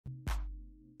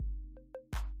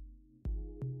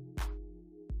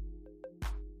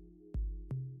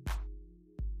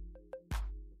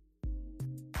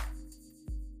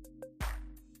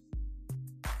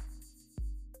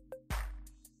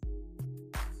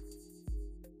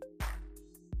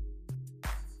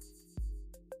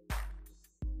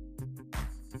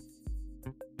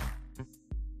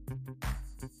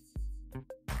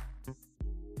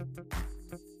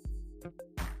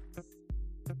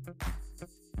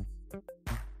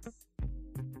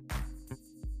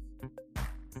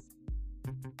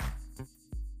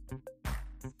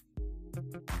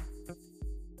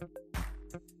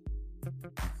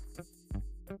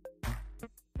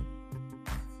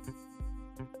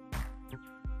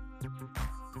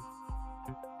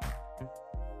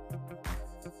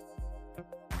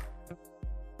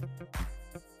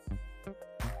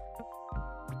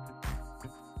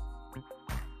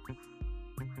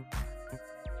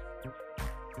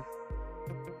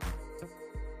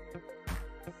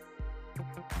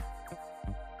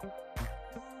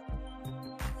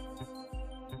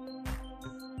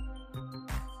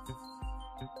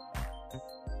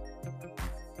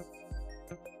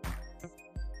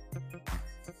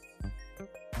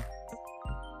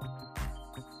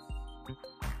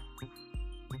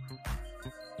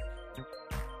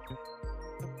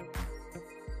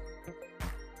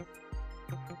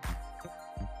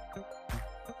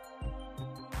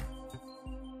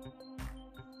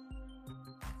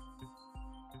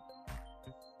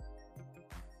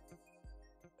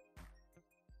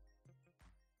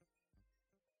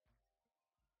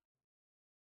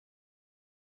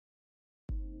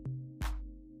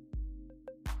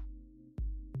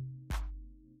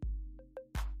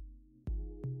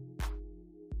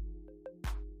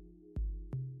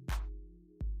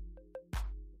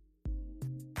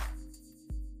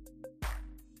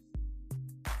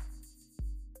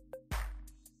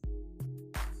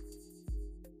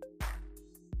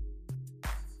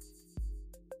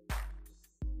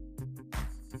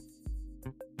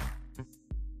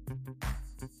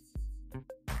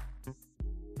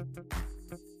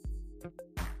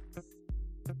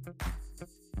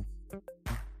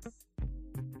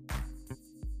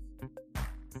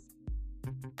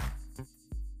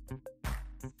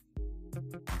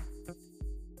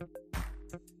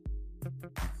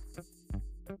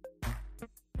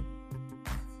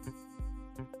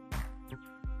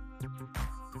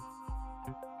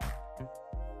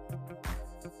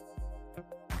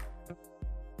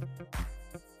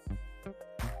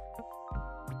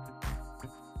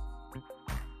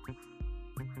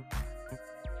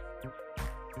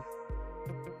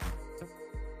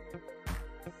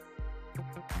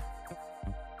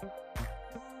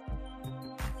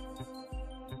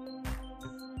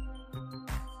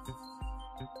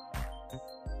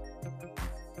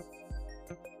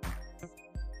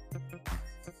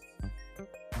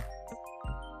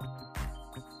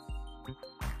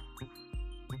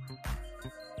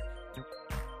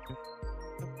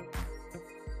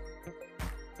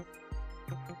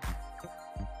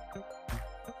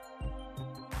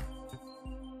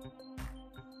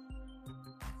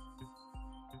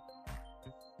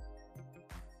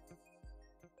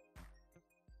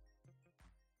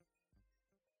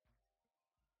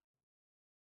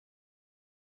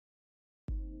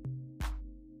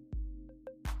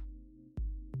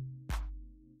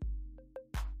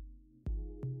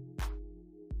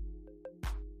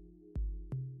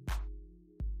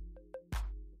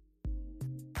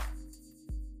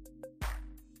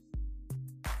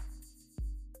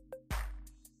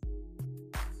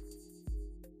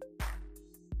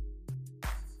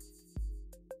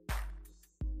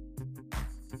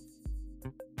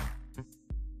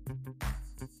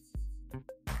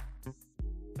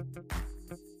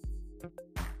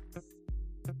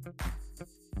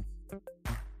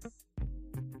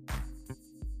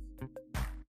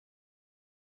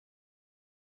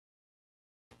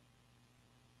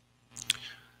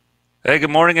Hey, good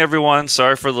morning, everyone.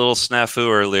 Sorry for the little snafu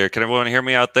earlier. Can everyone hear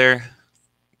me out there?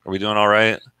 Are we doing all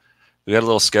right? We had a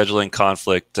little scheduling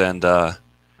conflict, and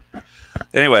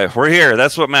anyway, we're here.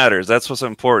 That's what matters. That's what's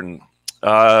important.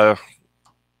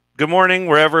 Good morning,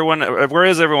 where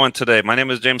is everyone today? My name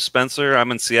is James Spencer.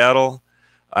 I'm in Seattle.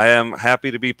 I am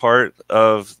happy to be part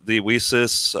of the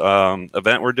WiCys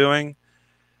event we're doing,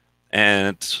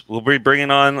 and we'll be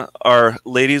bringing on our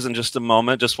ladies in just a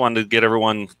moment. Just wanted to get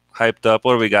everyone hyped up.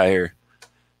 What do we got here?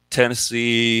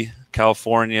 Tennessee,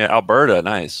 California, Alberta.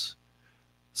 Nice.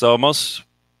 So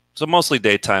mostly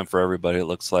daytime for everybody, it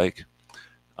looks like.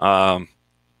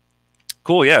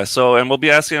 Cool, yeah. So, and we'll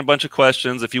be asking a bunch of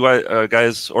questions. If you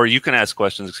guys, or you can ask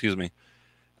questions, excuse me.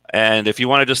 And if you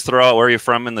want to just throw out where you're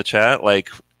from in the chat, like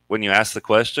when you ask the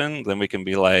question, then we can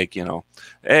be like, you know,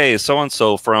 hey,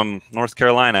 so-and-so from North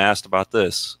Carolina asked about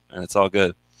this, and it's all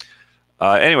good.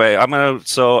 Anyway, I'm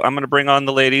gonna bring on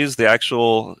the ladies, the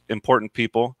actual important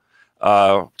people.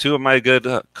 Two of my good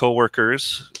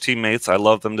co-workers, teammates. I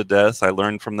love them to death. I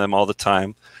learn from them all the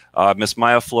time. Miss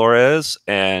Maya Flores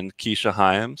and Keisha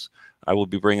Himes. I will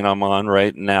be bringing them on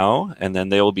right now, and then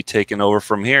they will be taking over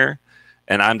from here.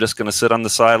 And I'm just going to sit on the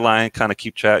sideline, kind of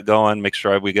keep chat going, make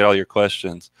sure we get all your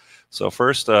questions. So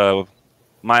first,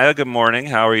 Maya, good morning.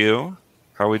 How are you?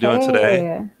 How are we doing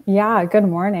today? Yeah, good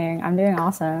morning. I'm doing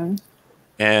awesome.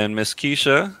 And Miss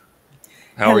Keisha,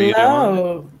 how are you doing?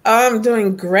 Oh, I'm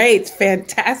doing great.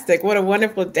 Fantastic. What a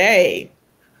wonderful day.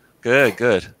 Good,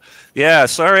 good. Yeah,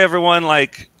 sorry, everyone.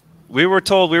 Like, we were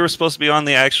told we were supposed to be on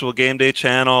the actual Game Day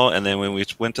channel, and then when we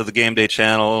went to the Game Day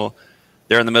channel,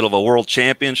 they're in the middle of a world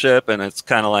championship, and it's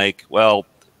kind of like, well,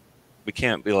 we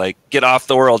can't be like, get off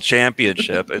the world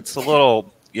championship. It's a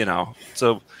little, you know,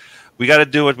 so we got to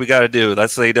do what we got to do.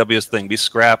 That's the AWS thing. Be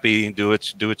scrappy, do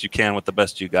what you can with the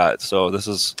best you got. So this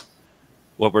is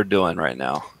what we're doing right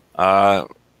now.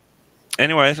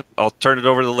 Anyway, I'll turn it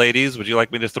over to the ladies. Would you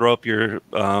like me to throw up your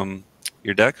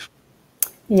deck?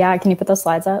 Yeah, can you put those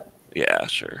slides up? Yeah,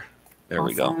 sure. There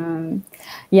we go.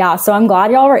 Yeah, so I'm glad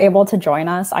y'all were able to join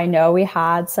us. I know we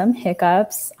had some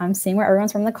hiccups. I'm seeing where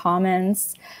everyone's from the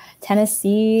comments.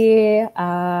 Tennessee,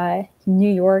 New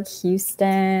York,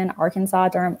 Houston, Arkansas,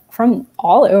 Durham, from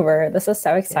all over. This is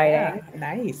so exciting. Yeah,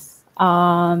 nice.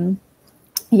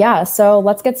 Yeah, so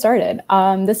let's get started.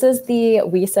 This is the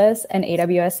WiCys and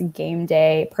AWS Game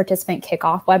Day Participant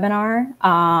Kickoff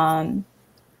webinar.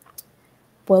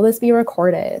 Will this be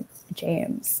recorded?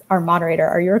 James, our moderator,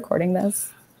 are you recording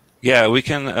this? Yeah, we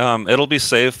can. It'll be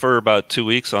saved for about 2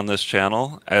 weeks on this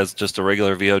channel as just a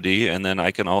regular VOD, and then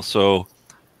I can also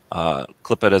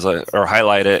clip it or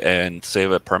highlight it and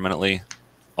save it permanently.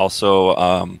 Also,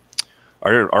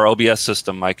 our OBS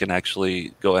system, I can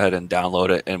actually go ahead and download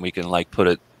it, and we can like put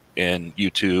it in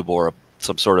YouTube or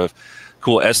some sort of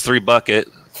cool S3 bucket,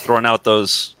 throwing out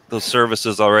those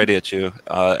services already at you,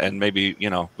 and maybe, you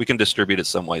know, we can distribute it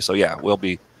some way. So yeah,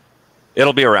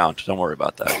 it'll be around. Don't worry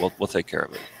about that. We'll take care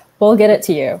of it. We'll get it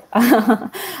to you.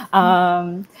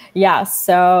 Yeah,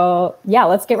 so yeah,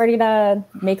 let's get ready to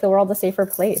make the world a safer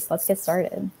place. Let's get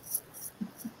started.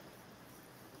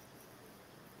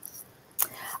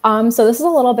 So this is a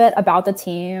little bit about the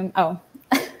team. Oh,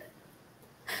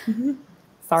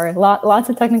 sorry, lots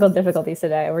of technical difficulties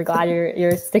today. We're glad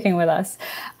you're sticking with us.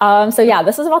 So yeah,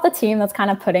 this is about the team that's kind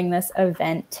of putting this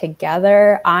event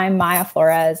together. I'm Maya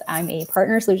Flores. I'm a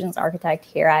partner solutions architect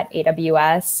here at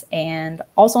AWS. And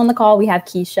also on the call, we have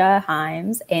Keisha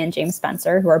Himes and James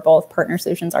Spencer, who are both partner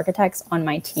solutions architects on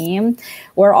my team.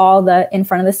 We're all in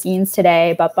front of the scenes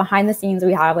today, but behind the scenes,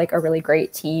 we have like a really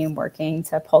great team working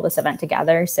to pull this event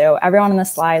together. So everyone on the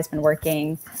slide has been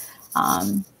working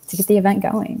to get the event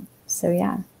going. So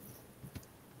yeah.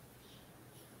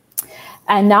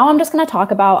 And now I'm just going to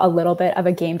talk about a little bit of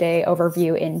a game day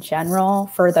overview in general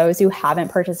for those who haven't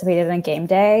participated in a game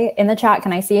day. In the chat,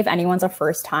 can I see if anyone's a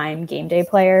first-time game day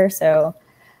player? So,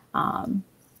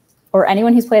 or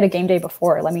anyone who's played a game day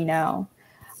before, let me know.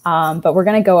 But we're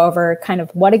going to go over kind of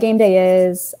what a game day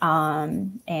is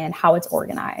and how it's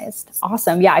organized.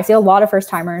 Awesome. Yeah, I see a lot of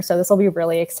first-timers, so this will be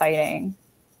really exciting.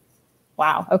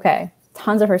 Wow. Okay.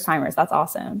 Tons of first-timers. That's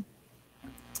awesome.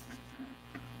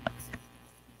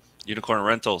 Unicorn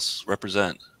Rentals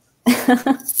represent.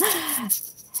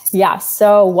 Yeah,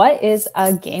 so what is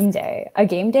a game day? A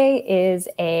game day is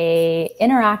a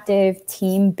interactive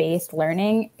team-based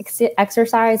learning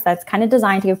exercise that's kind of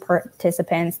designed to give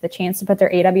participants the chance to put their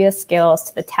AWS skills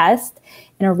to the test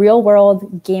in a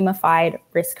real-world, gamified,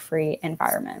 risk-free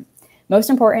environment. Most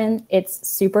important, it's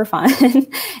super fun,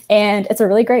 and it's a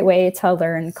really great way to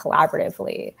learn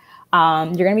collaboratively.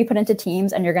 You're going to be put into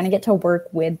teams, and you're going to get to work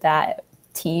with that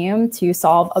team to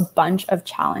solve a bunch of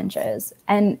challenges.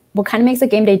 And what kind of makes a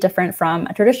game day different from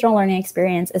a traditional learning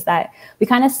experience is that we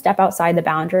kind of step outside the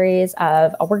boundaries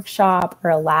of a workshop or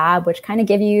a lab, which kind of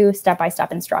give you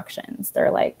step-by-step instructions. They're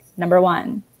like, number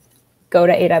 1, go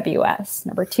to AWS.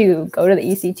 Number 2, go to the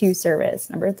EC2 service.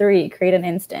 Number 3, create an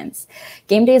instance.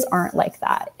 Game days aren't like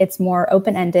that. It's more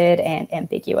open-ended and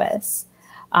ambiguous.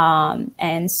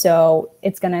 And so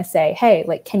it's going to say, hey,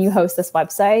 like, can you host this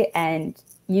website? And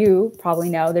you probably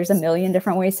know there's a million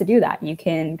different ways to do that. You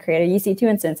can create a EC2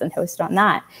 instance and host it on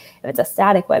that. If it's a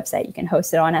static website, you can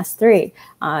host it on S3.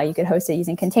 You could host it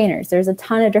using containers. There's a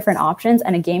ton of different options,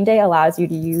 and a game day allows you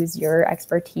to use your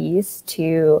expertise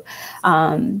to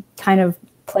kind of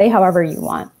play however you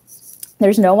want.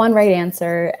 There's no one right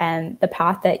answer, and the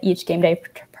path that each game day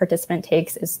participant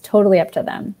takes is totally up to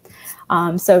them.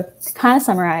 So to kind of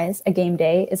summarize, a game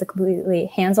day is a completely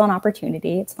hands-on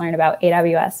opportunity to learn about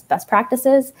AWS best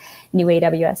practices, new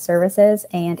AWS services,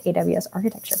 and AWS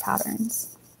architecture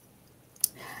patterns.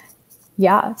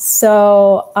 Yeah,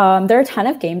 so there are a ton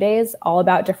of game days all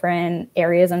about different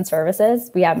areas and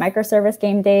services. We have microservice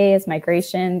game days,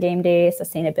 migration game days,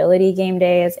 sustainability game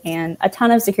days, and a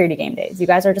ton of security game days. You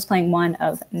guys are just playing one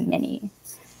of many.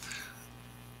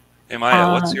 Hey,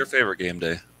 Maya, what's your favorite game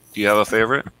day? Do you have a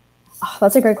favorite? Oh,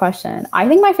 that's a great question. I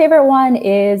think my favorite one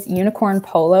is Unicorn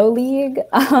Polo League,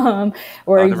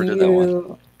 where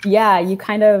you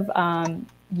kind of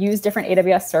use different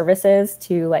AWS services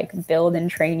to like build and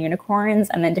train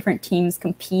unicorns, and then different teams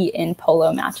compete in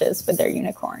polo matches with their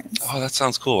unicorns. Oh, that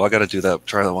sounds cool. I got to do that.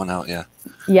 Try that one out. Yeah.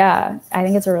 Yeah, I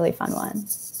think it's a really fun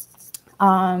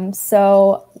one.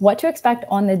 So what to expect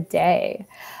on the day?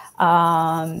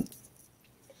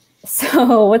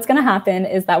 So what's going to happen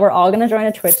is that we're all going to join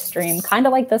a Twitch stream, kind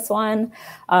of like this one.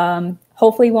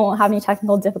 Hopefully we won't have any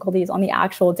technical difficulties on the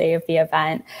actual day of the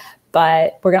event,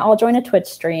 but we're going to all join a Twitch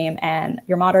stream, and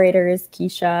your moderators,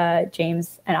 Keisha,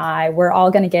 James, and I, we're all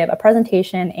going to give a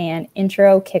presentation and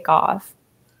intro kickoff.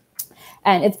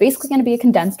 And it's basically going to be a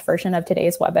condensed version of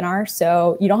today's webinar.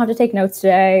 So you don't have to take notes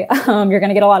today. You're going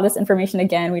to get a lot of this information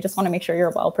again. We just want to make sure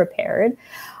you're well prepared.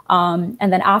 And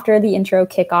then after the intro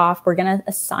kickoff, we're going to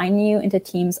assign you into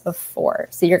teams of 4.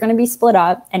 So you're going to be split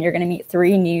up, and you're going to meet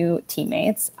 3 new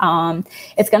teammates.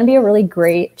 It's going to be a really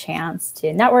great chance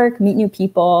to network, meet new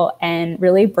people, and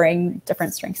really bring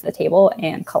different strengths to the table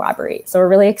and collaborate. So we're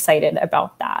really excited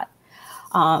about that.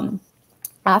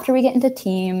 After we get into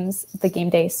teams, the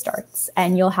game day starts,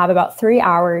 and you'll have about 3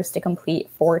 hours to complete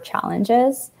 4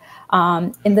 challenges.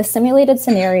 In the simulated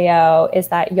scenario is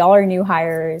that y'all are new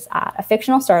hires at a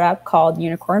fictional startup called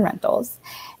Unicorn Rentals.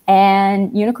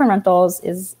 And Unicorn Rentals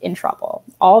is in trouble.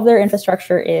 All of their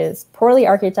infrastructure is poorly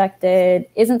architected,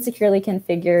 isn't securely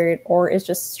configured, or is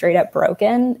just straight up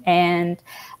broken. And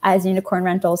as Unicorn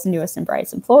Rentals' newest and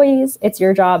brightest employees, it's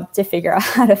your job to figure out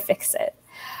how to fix it.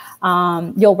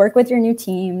 You'll work with your new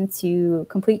team to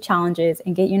complete challenges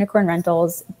and get Unicorn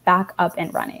Rentals back up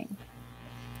and running.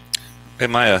 Hey,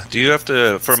 Maya, do you have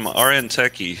to, from RN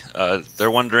Techie,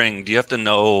 they're wondering, do you have to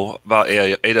know about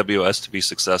AWS to be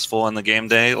successful in the game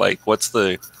day? Like, what's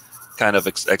the kind of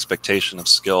expectation of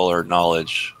skill or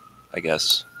knowledge, I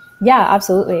guess? Yeah,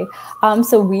 absolutely.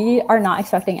 So we are not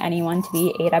expecting anyone to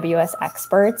be AWS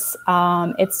experts.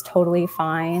 It's totally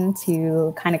fine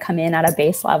to kind of come in at a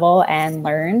base level and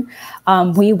learn.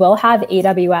 We will have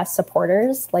AWS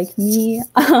supporters like me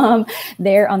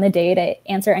there on the day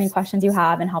to answer any questions you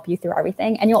have and help you through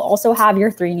everything. And you'll also have your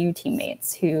 3 new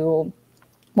teammates who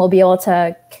will be able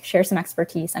to share some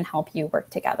expertise and help you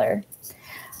work together.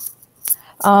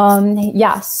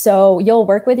 So you'll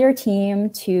work with your team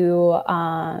to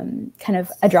kind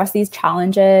of address these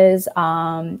challenges,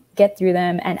 get through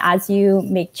them. And as you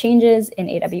make changes in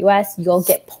AWS, you'll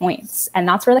get points. And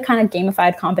that's where the kind of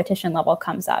gamified competition level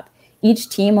comes up. Each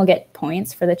team will get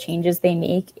points for the changes they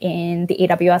make in the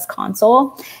AWS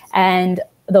console. And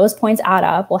those points add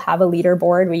up. We'll have a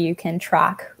leaderboard where you can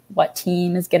track what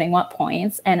team is getting what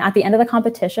points. And at the end of the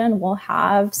competition, we'll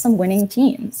have some winning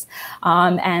teams.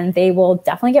 And they will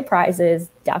definitely get prizes,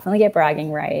 definitely get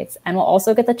bragging rights. And we'll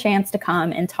also get the chance to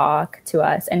come and talk to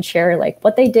us and share like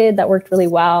what they did that worked really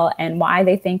well and why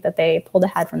they think that they pulled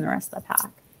ahead from the rest of the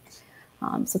pack.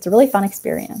 So it's a really fun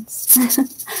experience.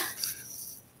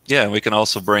 Yeah, we can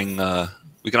also bring.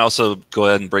 We can also go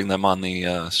ahead and bring them on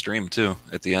the stream too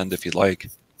at the end if you'd like.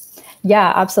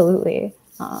 Yeah, absolutely.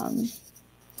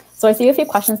 So I see a few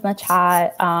questions in the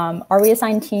chat. Are we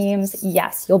assigned teams?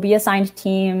 Yes, you'll be assigned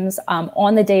teams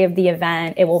on the day of the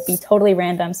event. It will be totally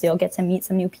random, so you'll get to meet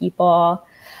some new people.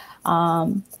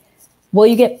 Will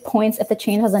you get points if the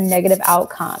change has a negative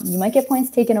outcome? You might get points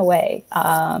taken away.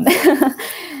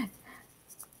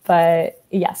 But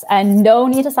yes, and no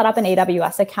need to set up an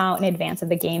AWS account in advance of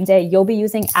the game day. You'll be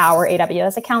using our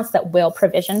AWS accounts that will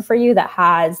provision for you that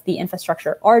has the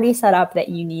infrastructure already set up that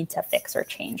you need to fix or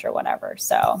change or whatever.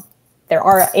 So there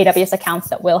are AWS accounts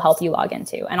that will help you log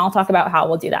into, and I'll talk about how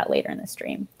we'll do that later in the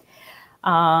stream.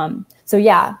 So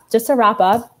yeah, just to wrap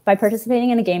up, by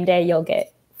participating in a game day, you'll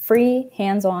get free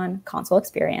hands-on console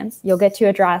experience. You'll get to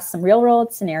address some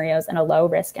real-world scenarios in a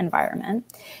low-risk environment.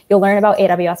 You'll learn about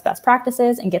AWS best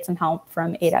practices and get some help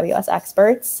from AWS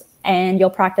experts. And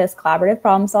you'll practice collaborative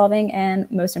problem solving. And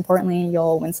most importantly,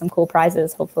 you'll win some cool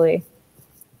prizes, hopefully.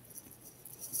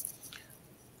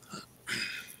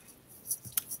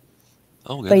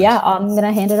 Oh, but yeah, I'm going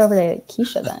to hand it over to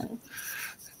Keisha then.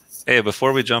 Hey,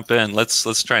 before we jump in,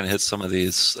 let's try and hit some of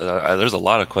these. There's a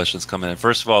lot of questions coming in.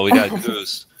 First of all, we got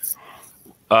Goose.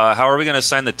 How are we going to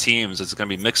assign the teams? Is it going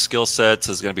to be mixed skill sets?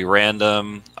 Is it going to be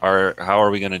random? Or how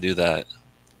are we going to do that?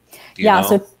 Do you know?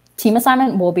 So team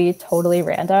assignment will be totally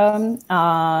random.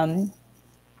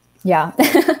 Yeah.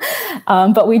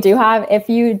 But we do have, if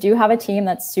you do have a team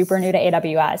that's super new to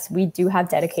AWS, we do have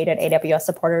dedicated AWS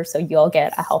supporters, so you'll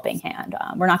get a helping hand.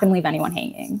 We're not going to leave anyone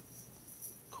hanging.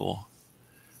 Cool.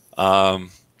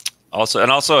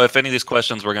 Also, if any of these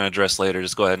questions we're going to address later,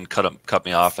 just go ahead and cut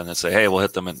me off and then say, hey, we'll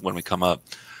hit them when we come up.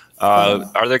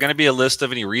 Are there going to be a list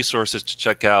of any resources to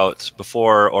check out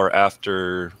before or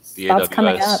after the AWS?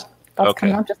 Coming up. That's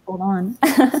coming up. Just hold on.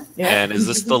 Yeah. And is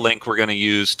this the link we're going to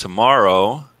use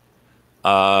tomorrow?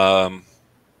 The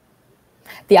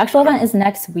actual event is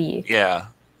next week. Yeah.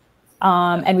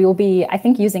 And we will be, I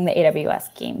think, using the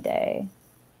AWS game day.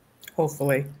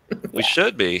 Hopefully. We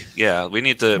should be. Yeah, we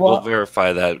need to. We'll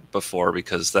verify that before,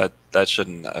 because that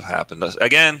shouldn't have happened.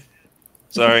 Again,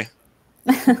 sorry.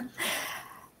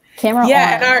 Camera on.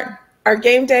 And our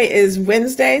game day is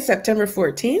Wednesday, September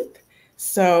 14th.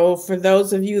 So for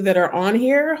those of you that are on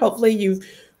here, hopefully you've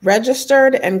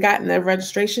registered and gotten a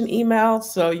registration email,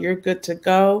 so you're good to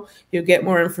go. You'll get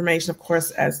more information, of course,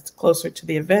 as closer to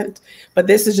the event. But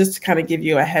this is just to kind of give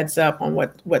you a heads up on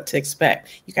what to expect.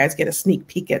 You guys get a sneak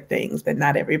peek at things that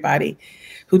not everybody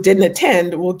who didn't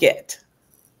attend will get.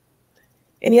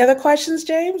 Any other questions,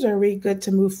 James? Or are we good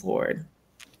to move forward?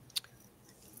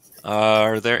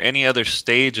 Are there any other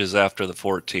stages after the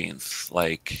 14th?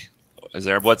 Like, is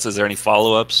there any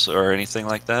follow-ups or anything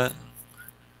like that?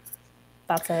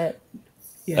 That's it.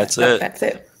 Yeah, that's it. That's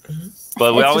it. Mm-hmm.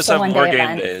 But we always have more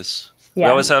game days. Yeah.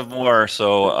 We always have more.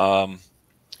 So,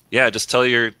 yeah, just tell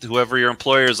whoever your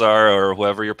employers are or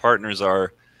whoever your partners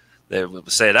are, they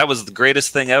would say that was the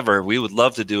greatest thing ever. We would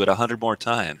love to do it 100 more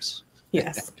times.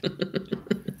 Yes.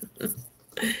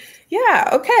 Yeah.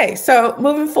 Okay. So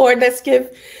moving forward, let's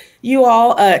give you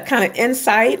all a kind of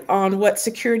insight on what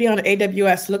security on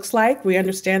AWS looks like. We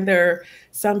understand there are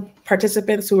some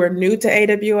participants who are new to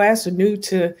AWS or new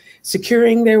to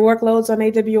securing their workloads on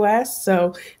AWS.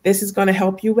 So this is going to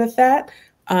help you with that.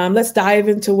 Let's dive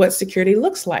into what security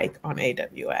looks like on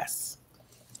AWS.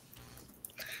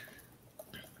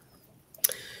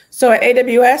 So at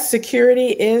AWS,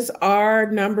 security is our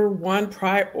 #1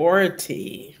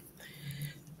 priority.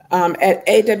 At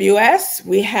AWS,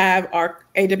 we have our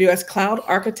AWS cloud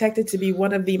architected to be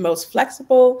one of the most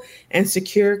flexible and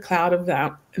secure cloud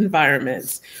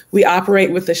environments. We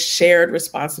operate with a shared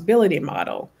responsibility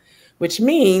model, which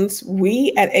means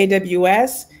we at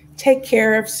AWS take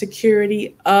care of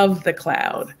security of the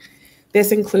cloud.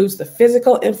 This includes the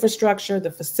physical infrastructure,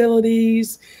 the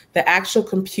facilities, the actual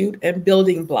compute and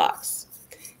building blocks.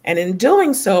 And in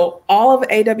doing so, all of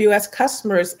AWS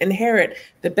customers inherit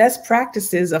the best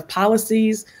practices of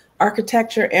policies,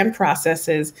 architecture, and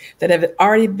processes that have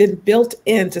already been built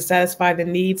in to satisfy the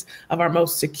needs of our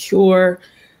most secure,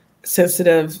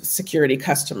 sensitive security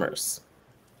customers.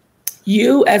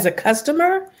 You, as a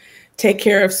customer, take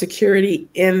care of security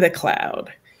in the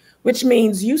cloud, which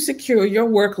means you secure your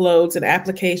workloads and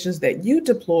applications that you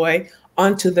deploy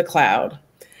onto the cloud.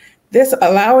 This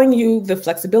allowing you the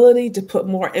flexibility to put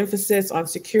more emphasis on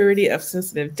security of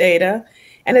sensitive data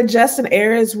and adjust in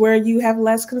areas where you have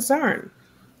less concern.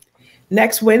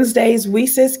 Next Wednesday's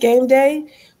WiCys game day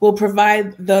will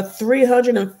provide the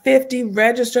 350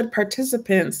 registered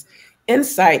participants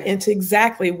insight into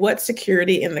exactly what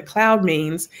security in the cloud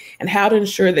means and how to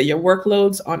ensure that your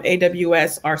workloads on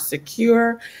AWS are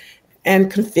secure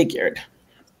and configured.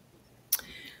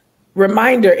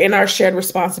 Reminder, in our shared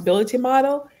responsibility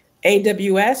model,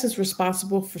 AWS is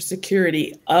responsible for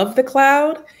security of the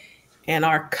cloud, and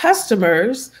our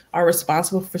customers are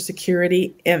responsible for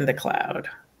security in the cloud.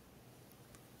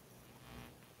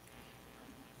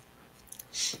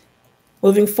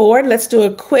 Moving forward, let's do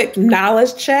a quick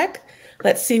knowledge check.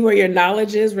 Let's see where your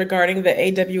knowledge is regarding the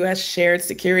AWS shared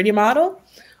security model.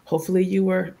 Hopefully you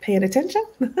were paying attention.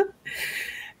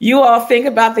 You all think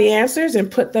about the answers and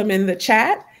put them in the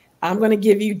chat. I'm going to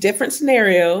give you different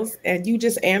scenarios and you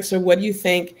just answer what you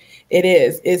think it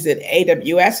is. Is it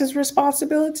AWS's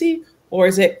responsibility or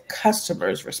is it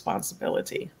customers'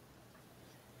 responsibility?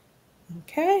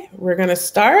 Okay, we're going to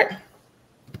start.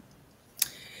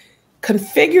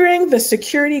 Configuring the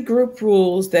security group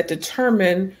rules that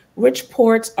determine which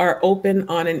ports are open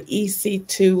on an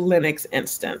EC2 Linux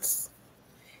instance.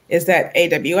 Is that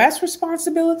AWS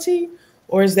responsibility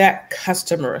or is that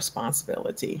customer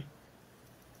responsibility?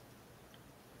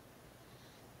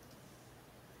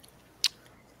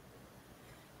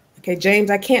 Okay, James,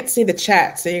 I can't see the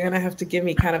chat, so you're going to have to give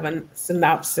me kind of a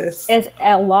synopsis. It's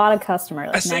a lot of customer.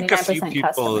 Like I think a few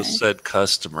people have said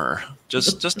customer,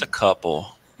 just a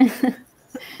couple.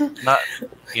 Not,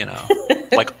 you know,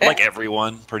 like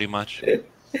everyone, pretty much.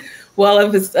 Well,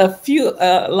 if it's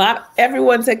a lot,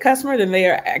 everyone said customer, then they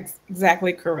are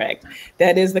exactly correct.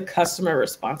 That is the customer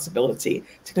responsibility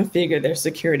to configure their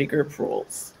security group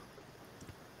rules.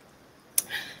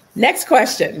 Next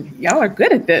question. Y'all are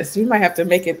good at this. We might have to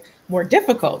make it more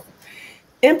difficult.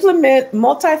 Implement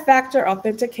multi-factor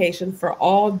authentication for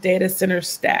all data center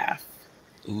staff.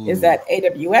 Ooh. Is that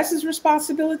AWS's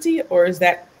responsibility or is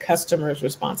that customer's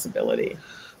responsibility?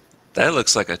 That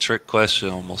looks like a trick question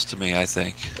almost to me, I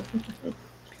think.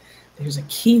 There's a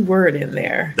key word in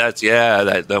there. That's, yeah,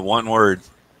 that one word.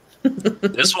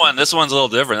 This one's a little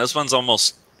different. This one's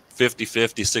almost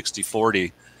 50-50,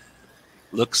 60-40.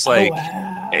 Looks like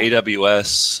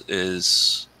AWS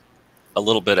is a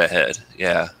little bit ahead,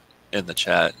 yeah, in the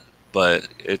chat, but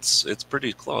it's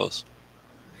pretty close.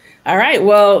 All right,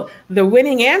 well, the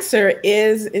winning answer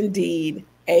is indeed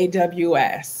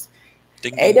AWS.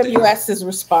 Ding, ding, AWS ding. Is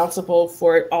responsible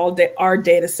for all our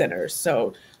data centers.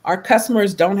 So our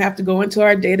customers don't have to go into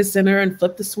our data center and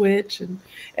flip the switch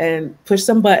and push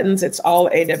some buttons. It's all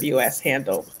AWS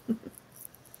handled.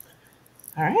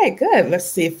 All right, good. Let's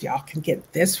see if y'all can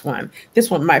get this one. This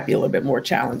one might be a little bit more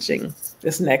challenging,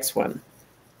 this next one.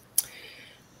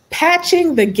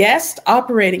 Patching the guest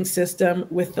operating system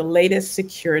with the latest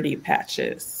security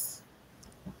patches.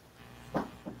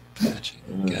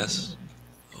 Patching guest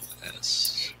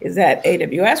OS. Is that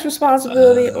AWS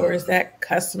responsibility or is that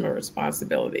customer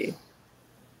responsibility?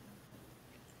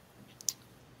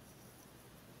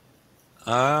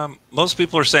 Most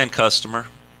people are saying customer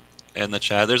in the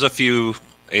chat. There's a few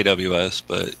AWS,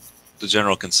 but the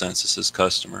general consensus is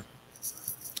customer.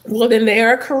 Well, then they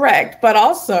are correct, but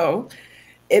also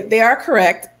they are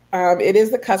correct. It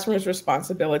is the customer's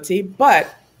responsibility,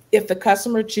 but if the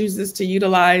customer chooses to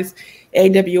utilize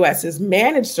AWS's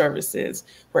managed services,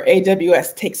 where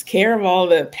AWS takes care of all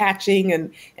the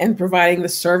patching and providing the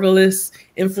serverless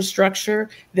infrastructure,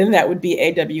 then that would be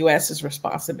AWS's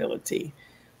responsibility.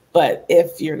 But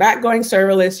if you're not going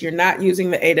serverless, you're not using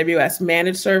the AWS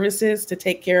managed services to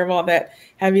take care of all that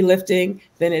heavy lifting,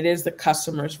 then it is the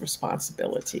customer's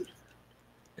responsibility.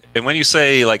 And when you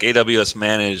say like AWS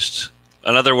managed,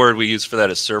 another word we use for that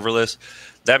is serverless.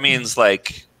 That means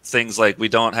like things like we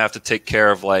don't have to take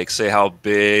care of like, say, how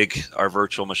big our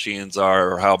virtual machines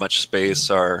are or how much space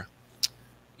our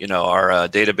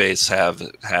database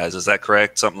has. Is that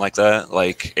correct? Something like that?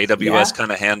 Like AWS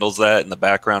kind of handles that in the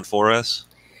background for us?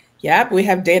 Yep, we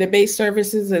have database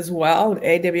services as well.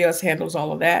 AWS handles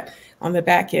all of that on the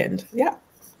back end. Yeah.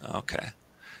 Okay.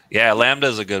 Yeah, Lambda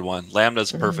is a good one. Lambda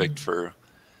is perfect for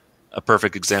a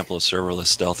perfect example of serverless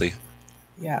stealthy.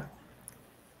 Yeah.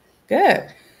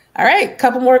 Good. All right,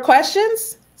 couple more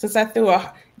questions. Since I threw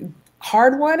a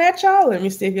hard one at y'all, let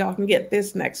me see if y'all can get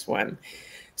this next one.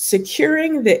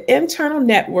 Securing the internal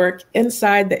network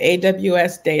inside the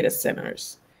AWS data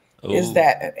centers. Ooh. Is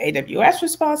that an AWS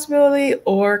responsibility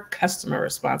or customer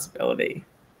responsibility?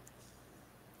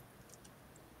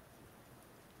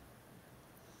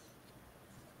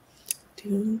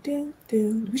 We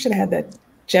should have had that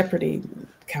Jeopardy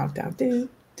countdown.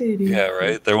 Yeah,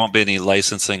 right. There won't be any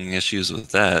licensing issues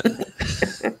with that.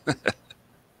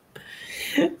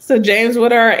 So, James,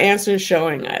 what are our answers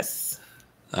showing us?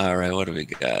 All right, what do we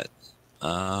got?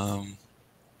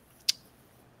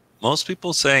 Most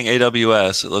people saying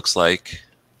AWS, it looks like.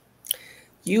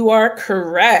 You are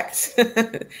correct.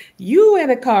 You in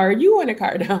a car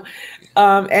now.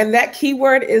 And that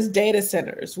keyword is data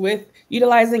centers. With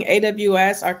utilizing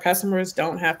AWS, our customers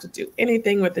don't have to do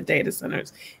anything with the data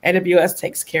centers. AWS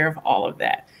takes care of all of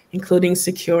that, including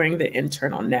securing the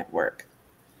internal network.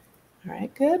 All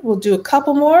right, good. We'll do a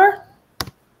couple more.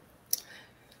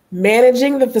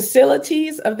 Managing the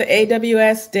facilities of the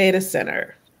AWS data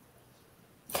center.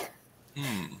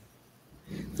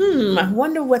 I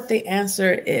wonder what the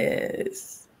answer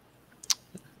is.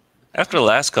 After the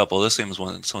last couple, this seems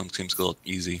one seems a little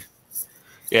easy.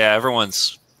 Yeah,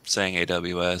 everyone's saying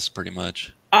AWS pretty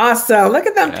much. Awesome. Look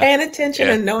at them paying attention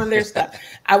and knowing their stuff.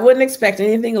 I wouldn't expect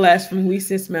anything less from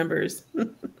WiCys members.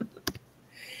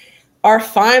 Our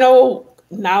final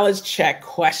knowledge check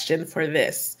question for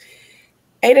this.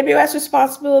 AWS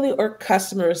responsibility or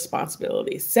customer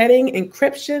responsibility? Setting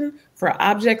encryption for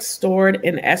objects stored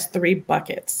in S3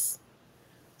 buckets.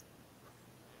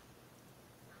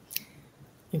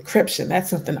 Encryption,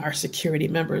 that's something our security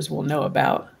members will know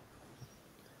about.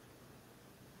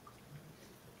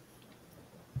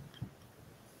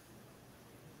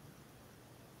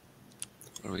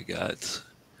 What do we got?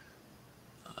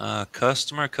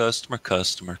 Customer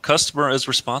is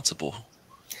responsible.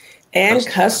 And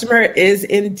customer is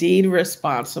indeed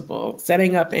responsible,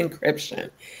 setting up encryption.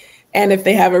 And if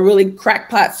they have a really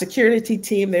crackpot security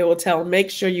team, they will tell them,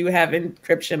 make sure you have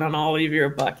encryption on all of your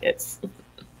buckets.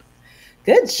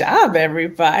 Good job,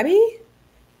 everybody.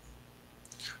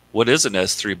 What is an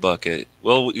S3 bucket?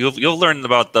 Well, you'll learn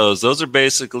about those. Those are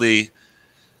basically,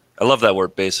 I love that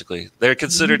word, basically. They're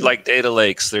considered like data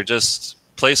lakes. They're just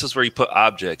places where you put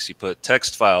objects. You put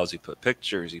text files, you put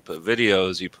pictures, you put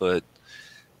videos, you put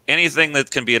anything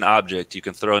that can be an object, you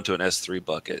can throw into an S3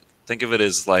 bucket. Think of it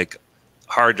as like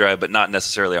hard drive, but not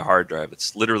necessarily a hard drive.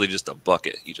 It's literally just a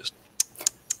bucket. You just.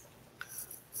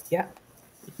 Yeah.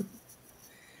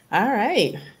 All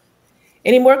right.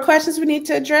 Any more questions we need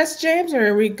to address, James, or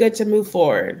are we good to move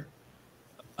forward?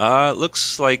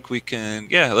 Looks like we can,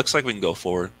 it looks like we can go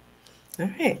forward. All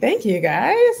right. Thank you,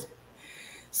 guys.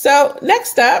 So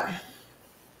next up.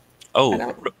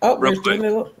 Real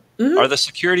quick. Are the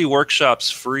security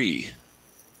workshops free?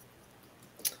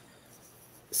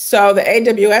 So the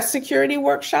AWS security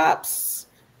workshops,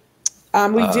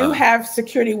 we do have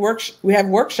security we have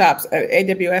workshops at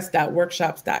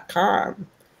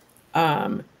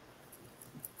aws.workshops.com.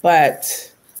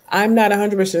 But I'm not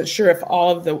 100% sure if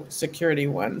all of the security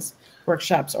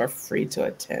workshops are free to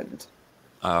attend.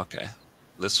 Okay.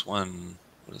 This one,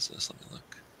 what is this? Let me look.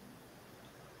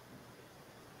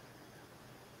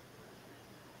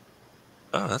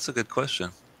 Oh, that's a good question.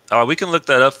 We can look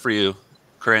that up for you,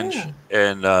 Cringe,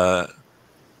 and and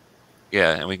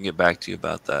we can get back to you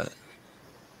about that.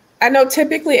 I know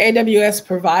typically AWS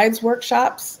provides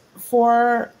workshops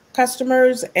for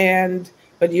customers,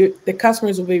 but the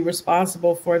customers will be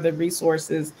responsible for the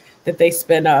resources that they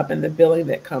spin up and the billing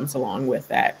that comes along with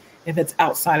that if it's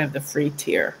outside of the free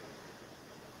tier.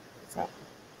 So.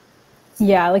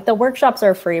 Yeah, like the workshops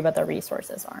are free, but the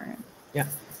resources aren't. Yeah.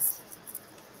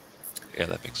 Yeah,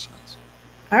 that makes sense.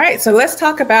 All right, so let's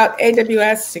talk about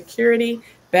AWS security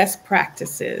best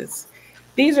practices.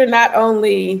 These are not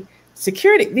only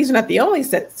these are not the only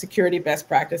set security best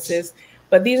practices,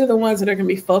 but these are the ones that are going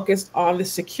to be focused on the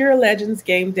Secure Legends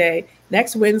game day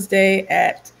next Wednesday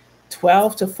at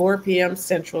 12 to 4 p.m.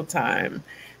 Central Time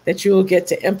that you will get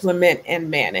to implement and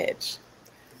manage.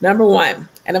 Number one,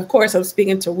 and of course, I'm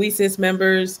speaking to WiCys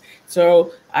members,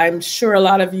 so I'm sure a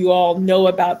lot of you all know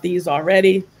about these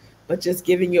already, but just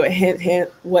giving you a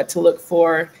hint what to look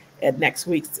for at next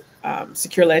week's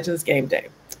Secure Legends game day.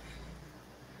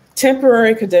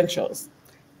 Temporary credentials.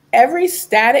 Every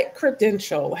static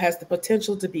credential has the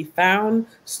potential to be found,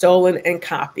 stolen, and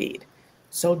copied.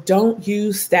 So don't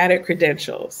use static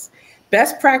credentials.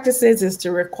 Best practices is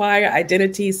to require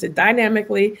identities to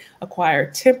dynamically acquire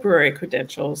temporary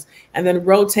credentials and then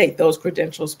rotate those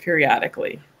credentials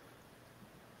periodically.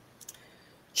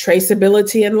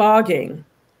 Traceability and logging.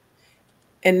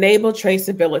 Enable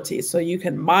traceability so you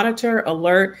can monitor,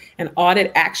 alert, and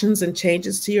audit actions and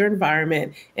changes to your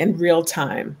environment in real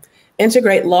time.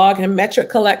 Integrate log and metric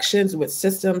collections with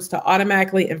systems to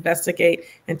automatically investigate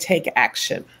and take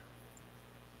action.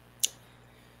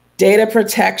 Data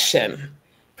protection.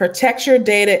 Protect your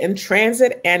data in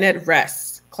transit and at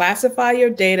rest. Classify your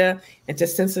data into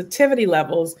sensitivity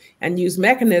levels and use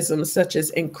mechanisms such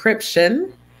as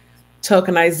encryption,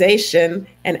 tokenization,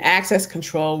 and access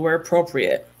control where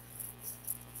appropriate.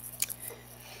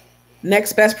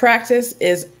 Next best practice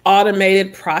is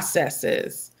automated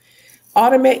processes.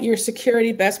 Automate your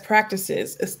security best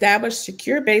practices. Establish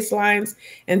secure baselines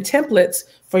and templates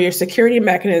for your security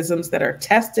mechanisms that are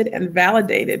tested and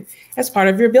validated as part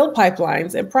of your build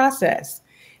pipelines and process.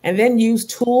 And then use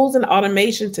tools and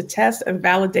automation to test and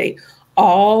validate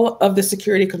all of the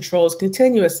security controls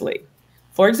continuously.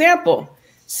 For example,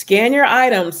 scan your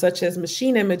items such as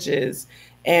machine images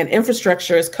and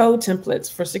infrastructure as code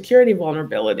templates for security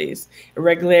vulnerabilities,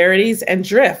 irregularities, and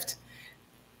drift.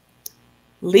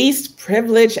 Least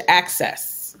privilege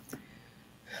access.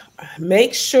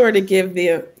 Make sure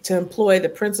to employ the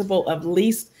principle of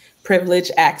least privilege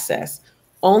access.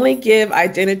 Only give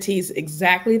identities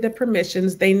exactly the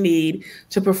permissions they need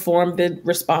to perform the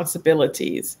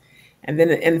responsibilities. And then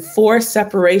enforce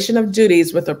separation of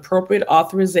duties with appropriate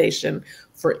authorization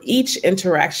for each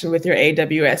interaction with your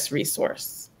AWS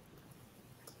resource.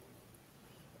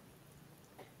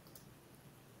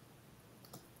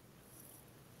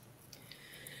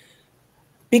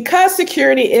 Because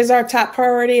security is our top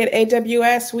priority at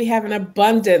AWS, we have an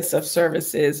abundance of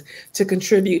services to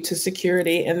contribute to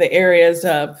security in the areas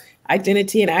of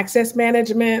identity and access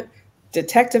management,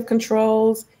 detective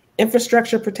controls,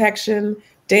 infrastructure protection,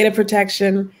 data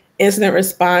protection, incident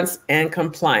response, and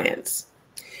compliance.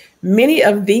 Many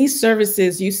of these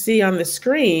services you see on the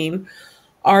screen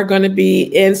are going to be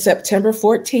in September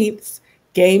 14th's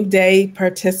Game Day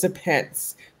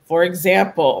participants. For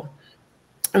example,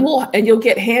 and you'll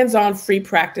get hands-on free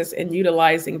practice in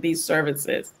utilizing these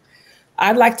services.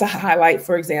 I'd like to highlight,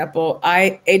 for example,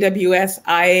 AWS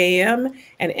IAM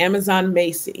and Amazon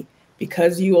Macy,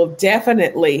 because you will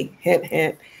definitely, hint,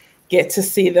 hint, get to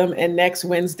see them in next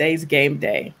Wednesday's Game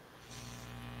Day.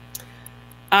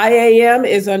 IAM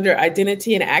is under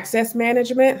Identity and Access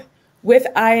Management. With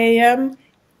IAM,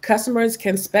 customers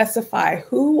can specify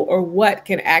who or what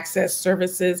can access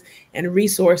services and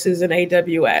resources in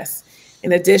AWS,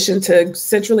 in addition to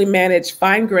centrally manage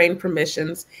fine-grained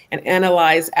permissions and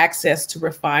analyze access to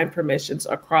refined permissions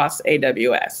across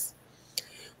AWS.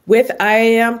 With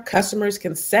IAM, customers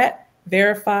can set,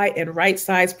 verify, and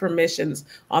right-size permissions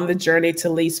on the journey to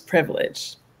least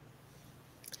privilege.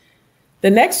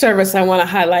 The next service I want to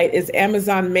highlight is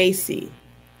Amazon Macy.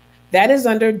 That is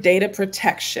under data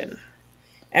protection.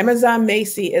 Amazon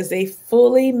Macy is a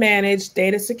fully managed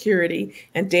data security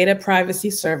and data privacy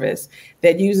service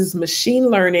that uses machine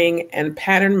learning and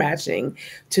pattern matching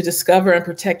to discover and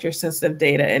protect your sensitive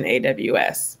data in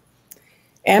AWS.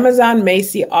 Amazon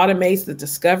Macy automates the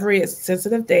discovery of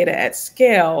sensitive data at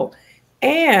scale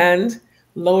and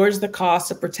lowers the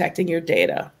cost of protecting your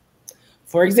data.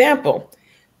 For example,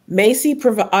 Macy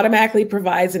automatically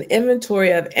provides an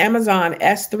inventory of Amazon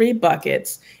S3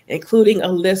 buckets, including a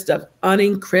list of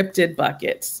unencrypted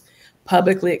buckets,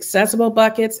 publicly accessible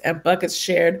buckets, and buckets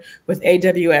shared with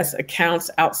AWS accounts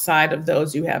outside of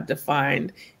those you have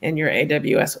defined in your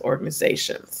AWS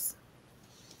organizations.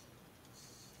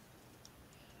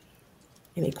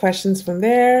 Any questions from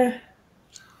there?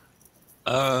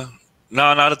 No,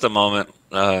 not at the moment.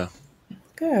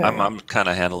 Good. I'm kind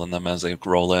of handling them as they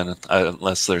roll in,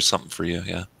 unless there's something for you.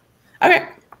 Yeah. Okay.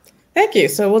 Thank you.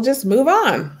 So we'll just move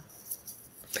on.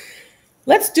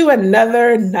 Let's do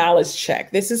another knowledge check.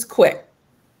 This is quick.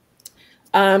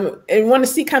 And want to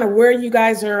see kind of where you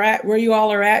guys are at, where you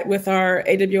all are at with our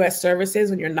AWS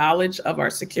services and your knowledge of our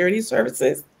security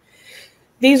services.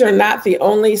 These are not the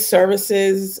only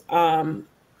services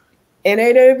in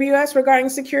AWS regarding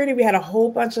security. We had a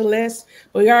whole bunch of lists,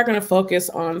 but we are going to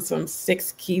focus on some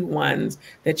 6 key ones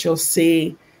that you'll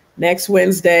see next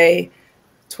Wednesday,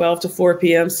 12 to 4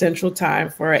 p.m. Central Time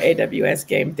for our AWS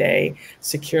Game Day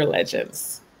Secure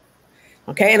Legends.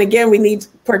 Okay, and again, we need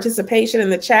participation in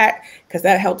the chat because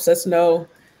that helps us know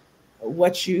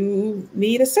what you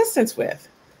need assistance with.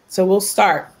 So we'll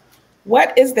start.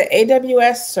 What is the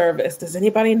AWS service? Does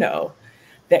anybody know?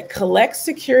 That collects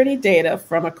security data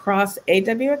from across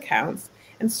AWS accounts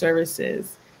and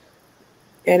services.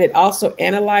 And it also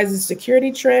analyzes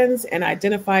security trends and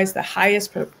identifies the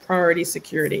highest priority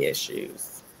security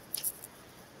issues.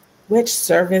 Which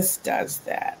service does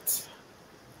that?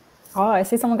 Oh, I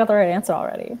see someone got the right answer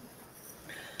already.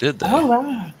 Did they? Oh,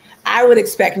 wow. I would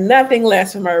expect nothing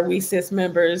less from our WiCys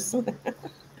members.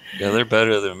 Yeah, they're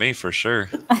better than me for sure.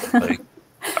 Like,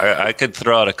 I could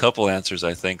throw out a couple answers,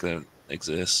 I think, that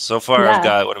exist. So far, Yeah. I've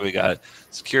got, what do we got?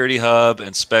 Security Hub,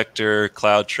 Inspector,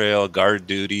 CloudTrail, Guard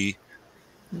Duty.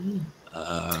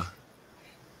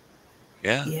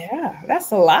 Yeah,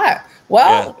 that's a lot.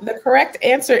 Well, the correct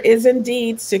answer is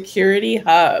indeed Security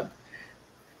Hub.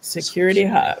 Security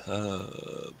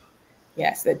Hub.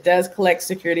 Yes, it does collect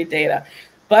security data.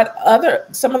 But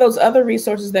some of those other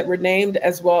resources that were named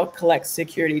as well collect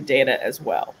security data as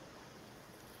well.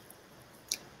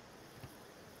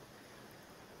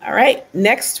 All right,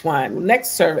 next one,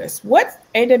 next service. What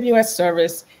AWS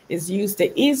service is used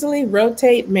to easily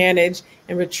rotate, manage,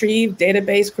 and retrieve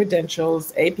database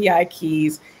credentials, API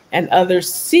keys, and other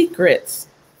secrets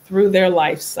through their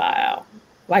life cycle?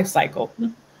 What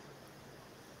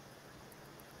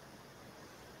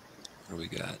do we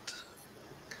got?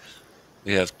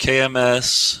 We have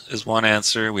KMS is one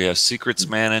answer. We have Secrets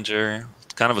Manager.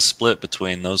 It's kind of a split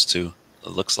between those two, it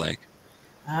looks like.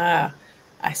 Ah,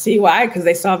 I see why, because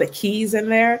they saw the keys in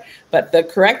there. But the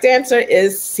correct answer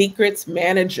is Secrets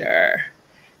Manager.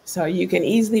 So you can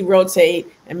easily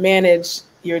rotate and manage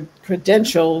your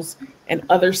credentials and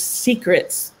other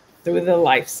secrets through the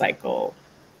life cycle.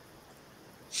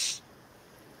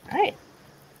 All right.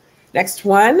 Next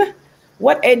one.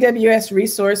 What AWS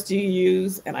resource do you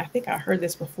use? And I think I heard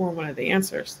this before in one of the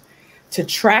answers. To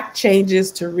track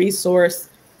changes to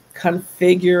resource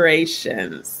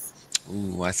configurations.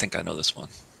 Ooh, I think I know this one.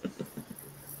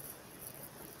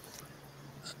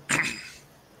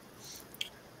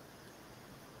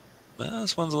 Well,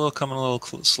 this one's coming a little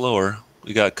slower.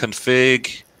 We got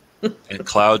config and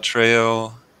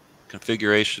CloudTrail,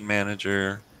 configuration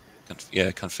manager,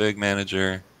 config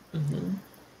manager. Mm-hmm.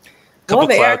 Couple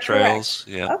CloudTrails.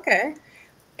 Yeah. Okay.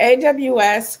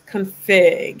 AWS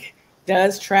config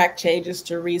does track changes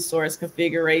to resource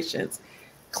configurations.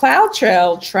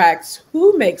 CloudTrail tracks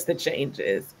who makes the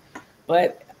changes,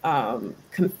 but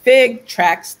config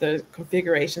tracks the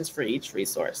configurations for each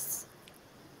resource.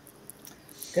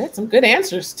 Good, some good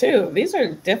answers too. These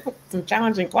are some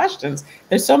challenging questions.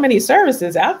 There's so many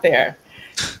services out there.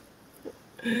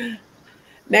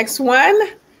 Next one.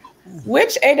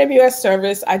 Which AWS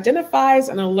service identifies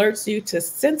and alerts you to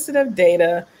sensitive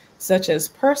data such as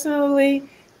personally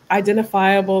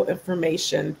identifiable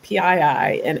information, PII,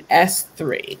 and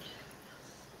S3?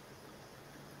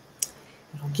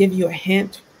 I'll give you a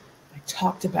hint. I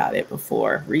talked about it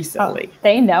before recently. Oh,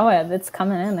 they know it. It's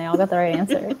coming in. They all got the right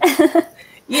answer.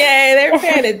 Yay, they're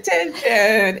paying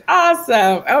attention.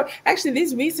 Awesome. Oh, actually,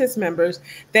 these WiCys members,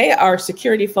 they are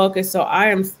security focused, so I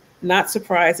am not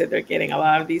surprised that they're getting a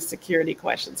lot of these security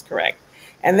questions correct.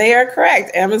 And they are correct.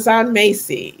 Amazon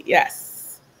Macy,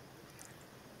 yes.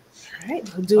 All right,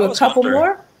 we'll do a couple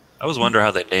more. I was wondering how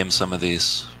they named some of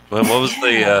these. What was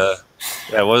the,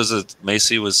 what was it?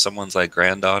 Macy was someone's like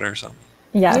granddaughter or something?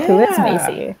 Yeah, who is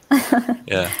Macy?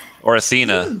 Yeah, or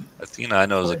Athena. Athena, I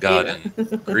know is a god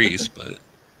in Greece, but.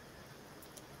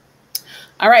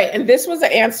 All right, and this was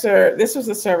an answer. This was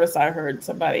a service I heard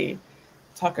somebody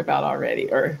talk about already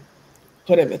or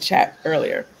put in the chat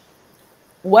earlier.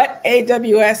 What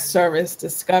AWS service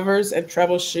discovers and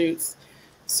troubleshoots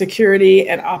security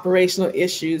and operational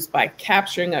issues by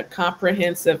capturing a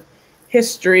comprehensive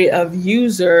history of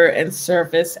user and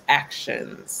service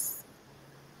actions?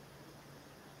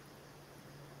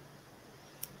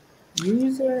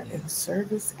 User and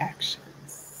service actions.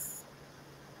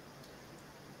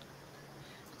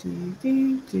 I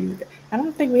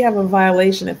don't think we have a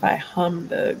violation if I hum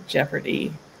the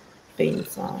Jeopardy theme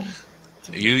song.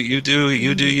 You do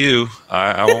you.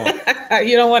 I won't.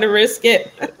 You don't want to risk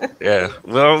it. Yeah.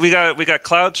 Well, we got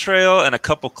CloudTrail and a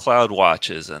couple Cloud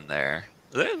Watches in there.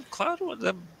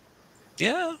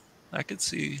 Yeah, I could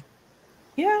see.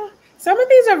 Yeah. Some of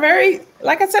these are very,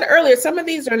 like I said earlier, some of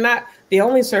these are not the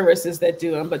only services that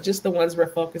do them, but just the ones we're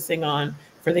focusing on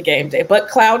for the game day. But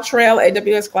CloudTrail,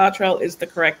 AWS CloudTrail is the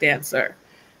correct answer.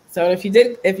 So if you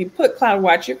put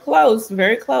CloudWatch, you're close,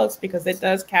 very close, because it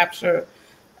does capture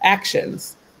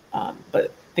actions.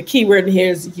 But the key word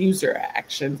here is user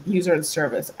action, user and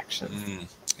service actions.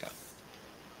 Yeah.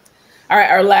 All right,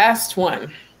 our last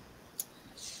one.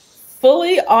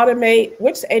 Fully automate,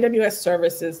 which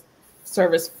AWS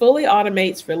service fully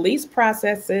automates release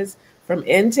processes from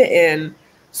end to end,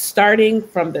 starting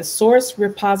from the source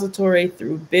repository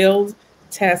through build,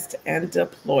 test, and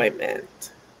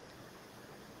deployment?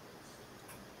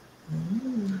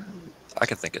 I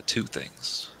can think of two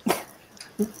things. What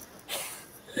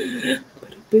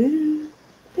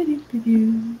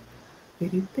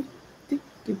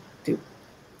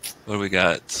do we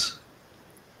got?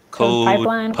 Code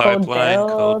pipeline,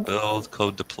 code build,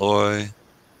 code deploy.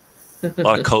 A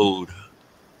lot of code.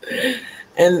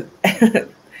 And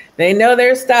they know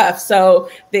their stuff. So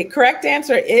the correct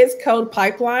answer is code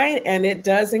pipeline, and it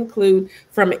does include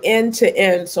from end to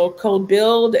end. So code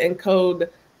build and code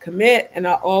commit and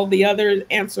all the other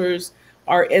answers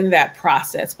are in that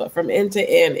process. But from end to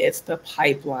end, it's the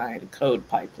pipeline, code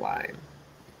pipeline.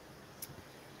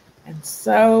 And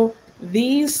so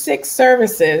these 6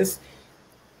 services,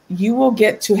 you will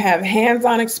get to have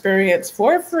hands-on experience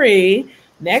for free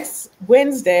next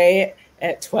Wednesday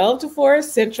at 12 to 4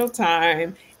 Central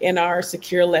Time in our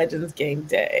Secure Legends Game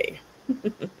Day.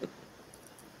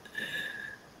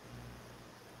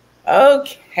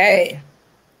 Okay.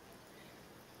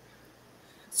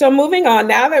 So moving on,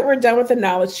 now that we're done with the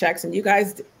knowledge checks, and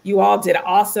you all did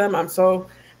awesome. I'm so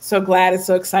glad and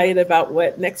so excited about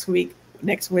what next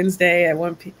Wednesday at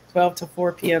 12 to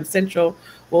 4 p.m. Central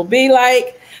will be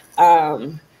like.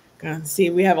 Gonna see,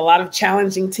 we have a lot of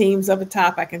challenging teams up at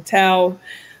top, I can tell.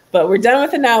 But we're done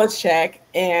with the knowledge check,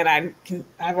 and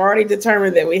I've already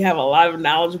determined that we have a lot of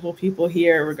knowledgeable people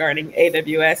here regarding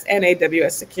AWS and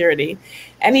AWS security.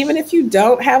 And even if you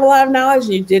don't have a lot of knowledge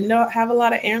and you did not have a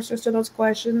lot of answers to those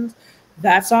questions,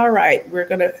 that's all right. We're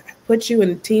going to put you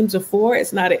in teams of 4.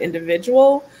 It's not an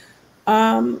individual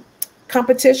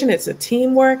competition. It's a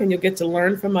teamwork, and you'll get to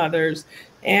learn from others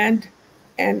and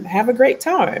have a great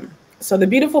time. So the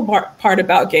beautiful part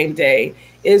about game day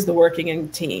is the working in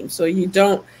teams. So you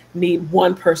don't need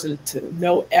one person to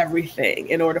know everything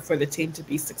in order for the team to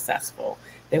be successful.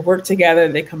 They work together,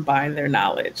 they combine their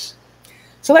knowledge.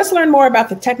 So let's learn more about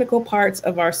the technical parts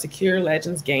of our Secure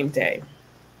Legends game day.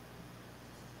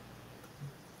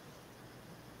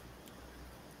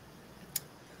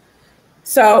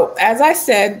 So as I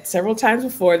said several times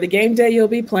before, the game day you'll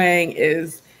be playing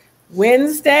is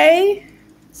Wednesday,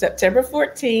 September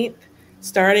 14th,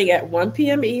 starting at 1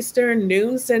 p.m. Eastern,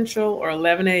 noon Central, or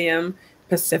 11 a.m.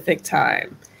 Pacific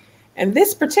time. And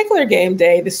this particular game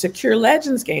day, the Secure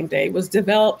Legends game day, was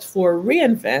developed for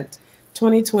reInvent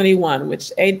 2021,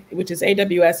 which is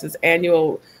AWS's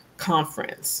annual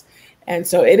conference. And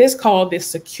so it is called the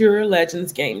Secure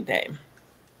Legends game day.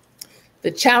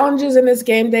 The challenges in this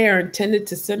game day are intended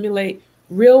to simulate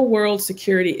real-world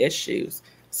security issues,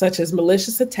 such as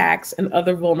malicious attacks and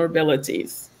other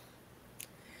vulnerabilities.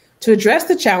 To address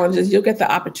the challenges, you'll get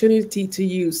the opportunity to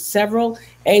use several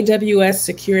AWS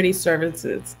security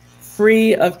services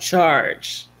free of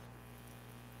charge.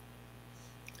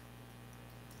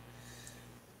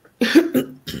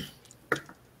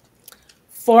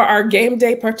 For our game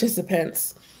day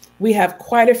participants, we have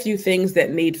quite a few things that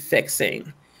need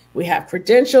fixing. We have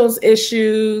credentials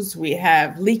issues, we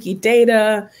have leaky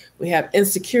data, we have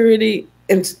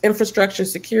infrastructure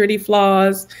security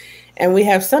flaws, and we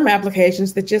have some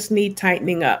applications that just need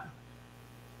tightening up.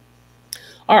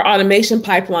 Our automation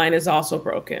pipeline is also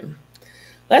broken.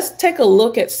 Let's take a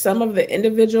look at some of the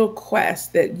individual quests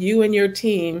that you and your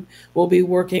team will be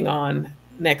working on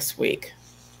next week.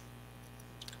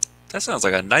 That sounds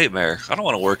like a nightmare. I don't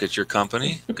want to work at your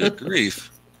company. Good grief.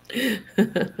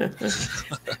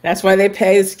 That's why they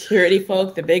pay the security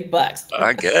folk the big bucks.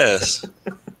 I guess.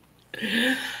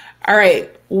 All right.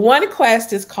 One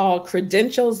quest is called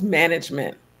Credentials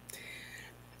Management.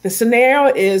 The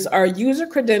scenario is our user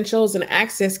credentials and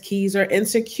access keys are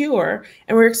insecure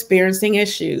and we're experiencing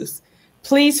issues.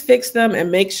 Please fix them and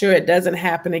make sure it doesn't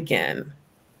happen again.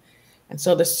 And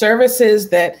so the services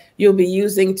that you'll be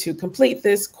using to complete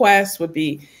this quest would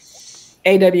be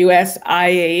AWS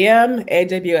IAM,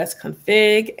 AWS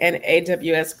Config, and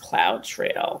AWS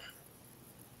CloudTrail.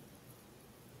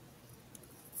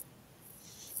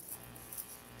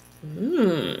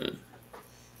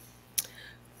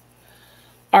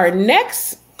 Our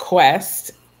next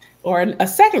quest, or a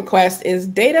second quest, is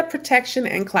data protection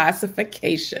and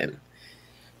classification.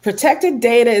 Protected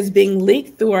data is being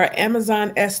leaked through our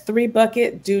Amazon S3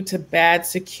 bucket due to bad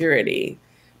security.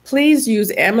 Please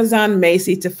use Amazon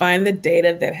Macie to find the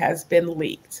data that has been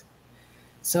leaked.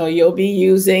 So you'll be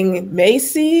using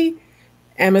Macie,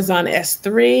 Amazon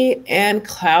S3, and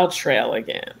CloudTrail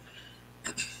again.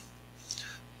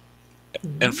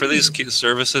 And for these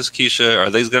services, Keisha, are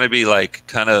these going to be like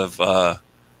kind of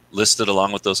listed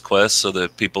along with those quests so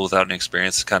that people without any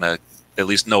experience kind of at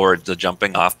least know where the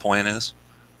jumping off point is?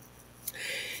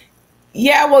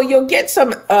 Yeah, well, you'll get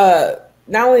some,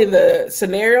 not only the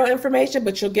scenario information,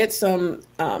 but you'll get some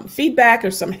feedback or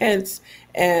some hints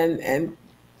and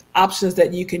options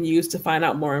that you can use to find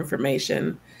out more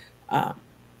information. I'm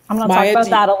going to talk about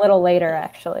that a little later,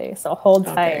 actually, so hold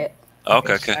tight.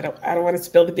 Okay. I don't want to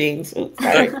spill the beans.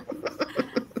 Right.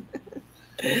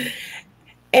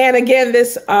 And again,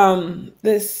 this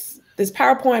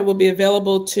PowerPoint will be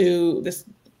available to this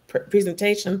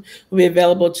presentation will be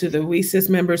available to the WiCys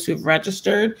members who've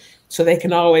registered, so they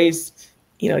can always,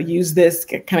 use this.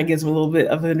 It kind of gives them a little bit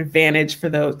of an advantage for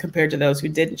those compared to those who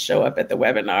didn't show up at the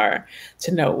webinar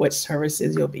to know which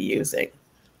services you'll be using.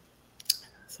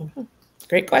 So,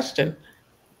 great question.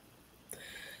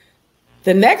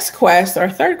 The next quest, our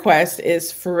third quest,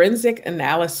 is forensic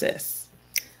analysis.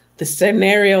 The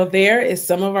scenario there is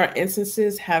some of our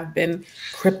instances have been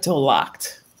crypto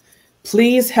locked.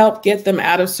 Please help get them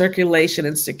out of circulation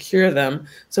and secure them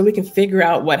so we can figure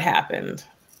out what happened.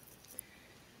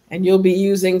 And you'll be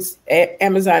using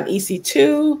Amazon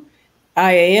EC2,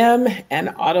 IAM,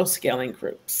 and auto scaling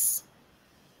groups.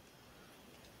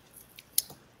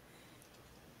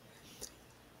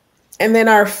 And then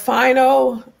our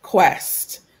final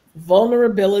quest,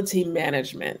 vulnerability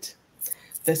management.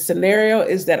 The scenario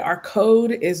is that our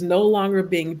code is no longer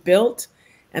being built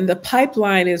and the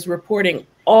pipeline is reporting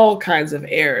all kinds of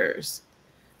errors.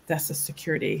 That's a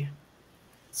security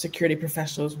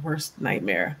professional's worst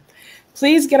nightmare.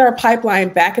 Please get our pipeline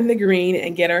back in the green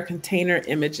and get our container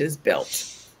images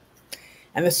built.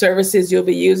 And the services you'll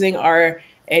be using are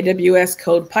AWS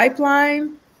Code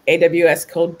Pipeline, AWS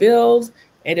Code Build,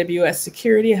 AWS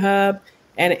Security Hub,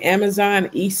 and Amazon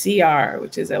ECR,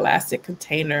 which is Elastic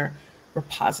Container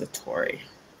Repository.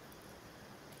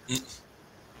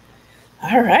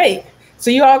 All right. So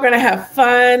you all are going to have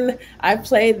fun. I've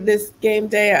played this game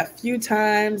day a few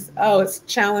times. Oh, it's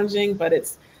challenging, but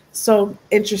it's so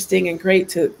interesting and great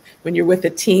to when you're with a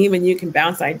team and you can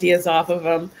bounce ideas off of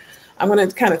them. I'm going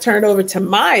to kind of turn it over to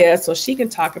Maya so she can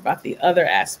talk about the other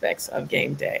aspects of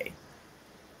game day.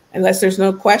 Unless there's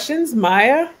no questions,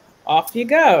 Maya, off you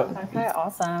go. Okay,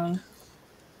 awesome.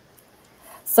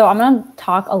 So I'm going to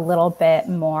talk a little bit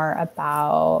more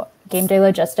about game day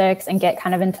logistics and get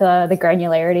kind of into the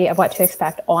granularity of what to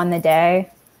expect on the day.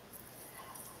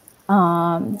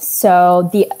 So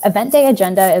the event day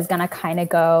agenda is going to kind of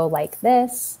go like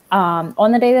this.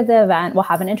 On the day of the event, we'll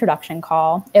have an introduction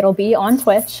call. It'll be on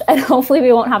Twitch, and hopefully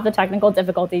we won't have the technical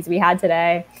difficulties we had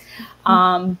today.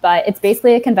 But it's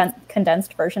basically a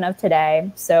condensed version of today.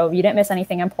 So you didn't miss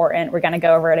anything important. We're going to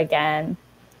go over it again.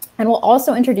 And we'll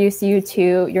also introduce you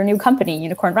to your new company,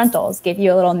 Unicorn Rentals, give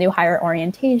you a little new hire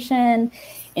orientation,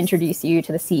 introduce you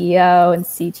to the CEO and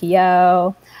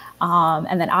CTO.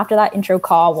 And then after that intro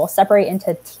call, we'll separate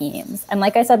into teams. And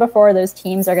like I said before, those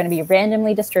teams are going to be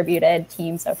randomly distributed,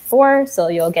 teams of 4. So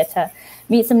you'll get to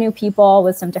meet some new people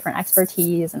with some different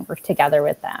expertise and work together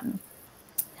with them.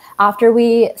 After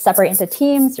we separate into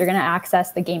teams, you're going to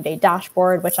access the game day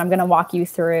dashboard, which I'm going to walk you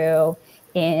through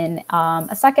in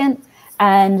a second.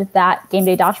 And that game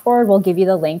day dashboard will give you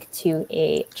the link to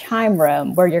a chime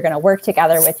room where you're going to work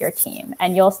together with your team.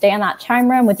 And you'll stay in that chime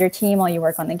room with your team while you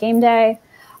work on the game day.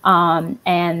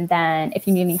 And then if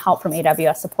you need any help from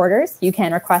AWS supporters, you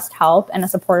can request help and a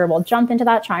supporter will jump into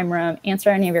that chime room, answer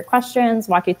any of your questions,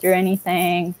 walk you through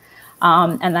anything,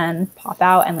 and then pop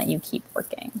out and let you keep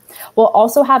working. We'll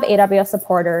also have AWS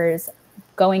supporters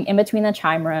going in between the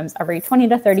chime rooms every 20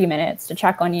 to 30 minutes to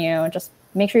check on you, just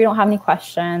make sure you don't have any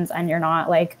questions and you're not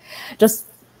like just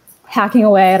hacking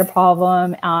away at a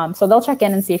problem. So they'll check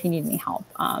in and see if you need any help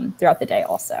throughout the day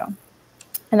also.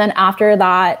 And then after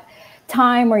that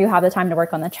time where you have the time to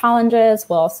work on the challenges,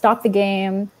 we'll stop the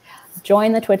game,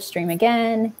 join the Twitch stream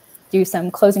again, do some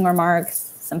closing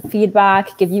remarks, some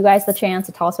feedback, give you guys the chance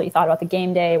to tell us what you thought about the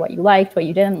game day, what you liked, what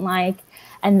you didn't like.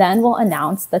 And then we'll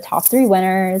announce the top 3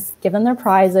 winners, give them their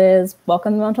prizes,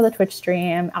 welcome them onto the Twitch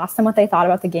stream, ask them what they thought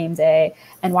about the game day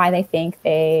and why they think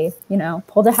they,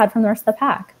 pulled ahead from the rest of the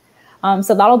pack.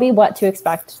 So that'll be what to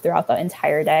expect throughout the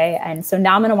entire day. And so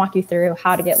now I'm going to walk you through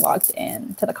how to get logged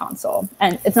in to the console.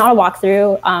 And it's not a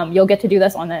walkthrough. You'll get to do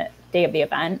this on the day of the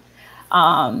event.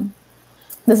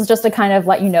 This is just to kind of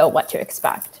let you know what to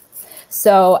expect.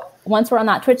 So once we're on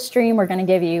that Twitch stream, we're going to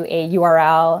give you a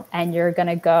URL and you're going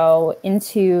to go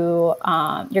into,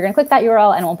 you're going to click that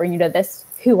URL and it will bring you to this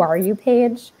Who Are You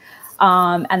page.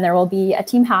 And there will be a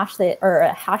team hash or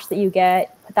a hash that you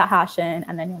get, put that hash in,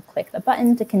 and then you'll click the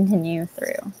button to continue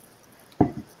through.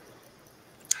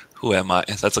 Who am I?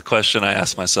 That's a question I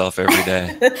ask myself every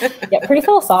day. Yeah, pretty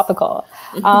philosophical.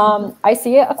 I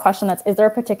see a question that's, is there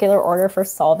a particular order for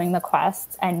solving the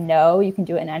quests? And no, you can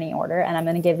do it in any order. And I'm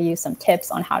going to give you some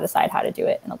tips on how to decide how to do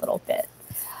it in a little bit.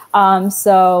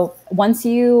 So once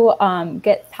you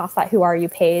get past that Who Are You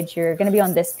page, you're going to be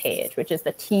on this page, which is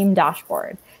the team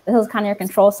dashboard. This is kind of your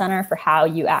control center for how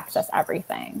you access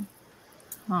everything.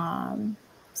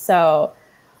 So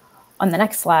on the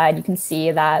next slide, you can see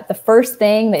that the first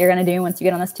thing that you're going to do once you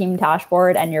get on this team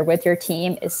dashboard and you're with your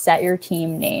team is set your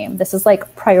team name. This is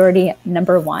like priority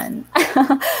number 1.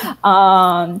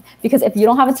 Because if you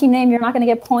don't have a team name, you're not going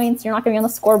to get points. You're not going to be on the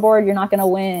scoreboard. You're not going to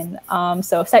win.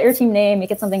 So set your team name,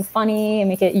 make it something funny,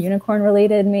 make it unicorn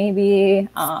related maybe.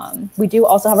 We do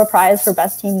also have a prize for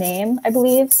best team name, I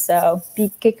believe. So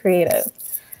get creative.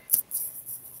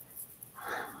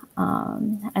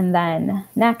 And then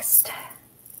next,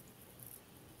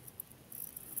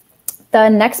 The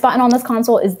next button on this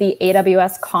console is the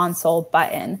AWS console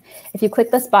button. If you click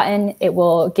this button, it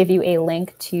will give you a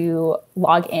link to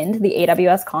log into the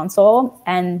AWS console,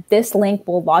 and this link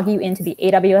will log you into the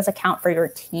AWS account for your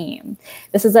team.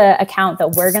 This is an account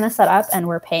that we're going to set up and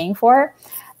we're paying for,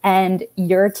 and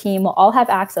your team will all have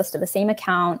access to the same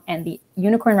account, and the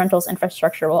Unicorn Rentals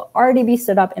infrastructure will already be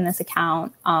stood up in this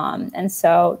account. And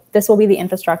so this will be the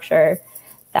infrastructure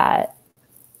that...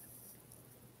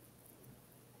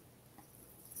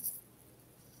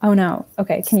 Oh no.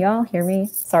 Okay, can you all hear me?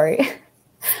 Sorry.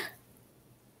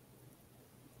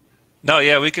 No,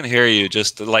 yeah, we can hear you.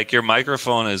 Just like your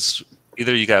microphone is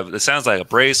either you got, it sounds like a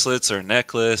bracelets or a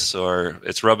necklace, or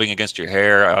it's rubbing against your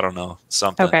hair. I don't know,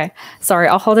 something. Okay, sorry,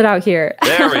 I'll hold it out here.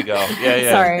 There we go. Yeah,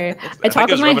 yeah. Sorry, I talk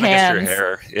with my hands. Your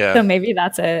hair. Yeah. So maybe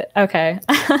that's it. Okay.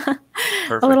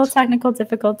 Perfect. A little technical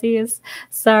difficulties.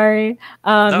 Sorry.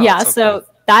 No, yeah. okay. So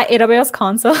that AWS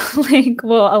console link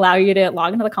will allow you to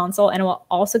log into the console, and it will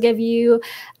also give you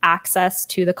access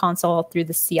to the console through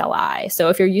the CLI. So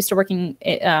if you're used to working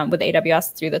with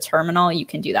AWS through the terminal, you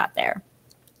can do that there.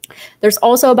 There's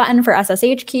also a button for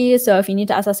SSH keys. So if you need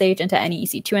to SSH into any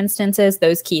EC2 instances,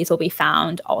 those keys will be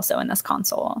found also in this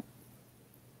console.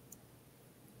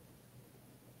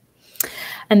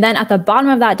 And then at the bottom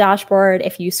of that dashboard,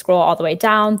 if you scroll all the way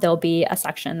down, there'll be a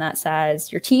section that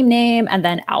says your team name and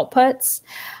then outputs.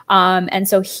 And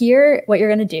so here, what you're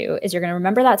going to do is you're going to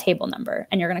remember that table number,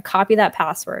 and you're going to copy that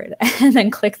password and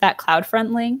then click that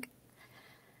CloudFront link.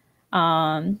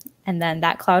 And then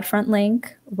that CloudFront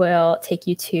link will take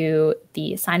you to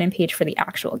the sign-in page for the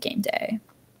actual game day.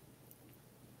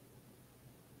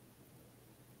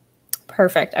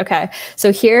 Perfect. Okay.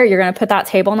 So here you're going to put that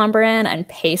table number in and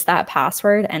paste that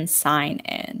password and sign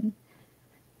in.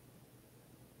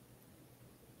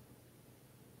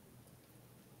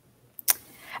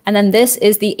 And then this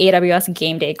is the AWS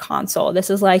Game Day console. This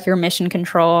is like your mission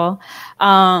control.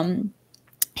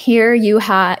 Here you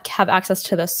have access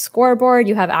to the scoreboard.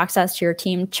 You have access to your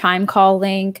team chime call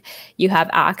link. You have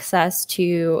access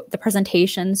to the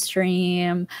presentation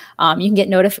stream. You can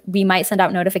get we might send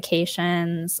out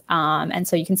notifications. And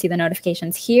so you can see the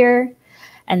notifications here.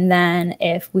 And then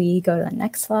if we go to the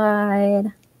next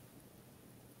slide.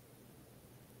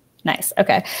 Nice.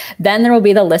 Okay. Then there will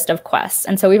be the list of quests.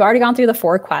 And so we've already gone through the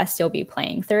 4 quests you'll be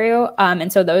playing through.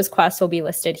 And so those quests will be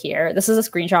listed here. This is a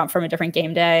screenshot from a different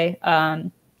game day.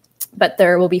 But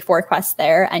there will be 4 quests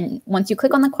there. And once you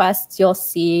click on the quests, you'll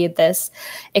see this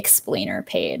explainer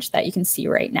page that you can see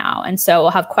right now. And so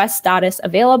we'll have quest status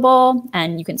available,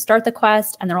 and you can start the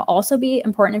quest. And there will also be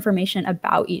important information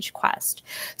about each quest.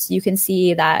 So you can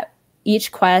see that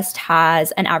each quest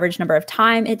has an average number of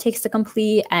time it takes to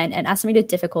complete and an estimated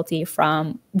difficulty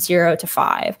from 0 to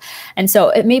 5. And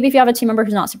so maybe if you have a team member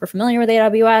who's not super familiar with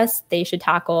AWS, they should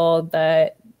tackle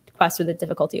the quest with a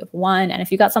difficulty of 1. And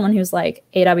if you got someone who's like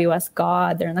AWS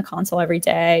God, they're in the console every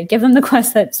day, give them the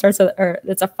quest that starts with, or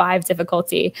it's a 5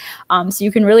 difficulty. So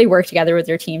you can really work together with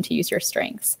your team to use your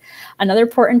strengths. Another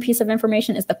important piece of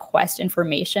information is the quest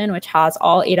information, which has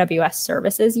all AWS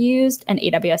services used and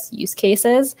AWS use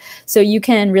cases. So you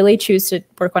can really choose to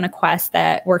work on a quest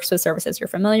that works with services you're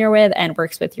familiar with and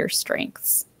works with your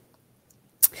strengths.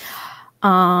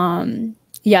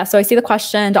 Yeah, so I see the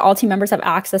question, do all team members have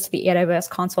access to the AWS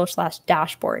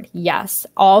console/dashboard? Yes,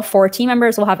 all 4 team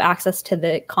members will have access to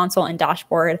the console and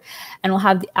dashboard, and will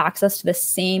have access to the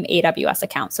same AWS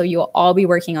account. So you'll all be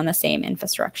working on the same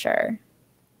infrastructure.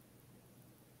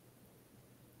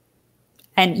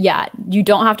 And yeah, you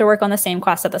don't have to work on the same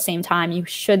quest at the same time. You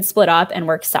should split up and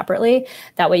work separately.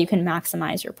 That way you can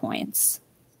maximize your points.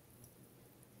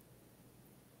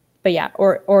 But yeah,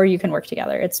 or you can work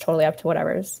together. It's totally up to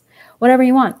whatever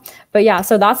you want. But yeah,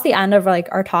 so that's the end of like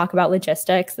our talk about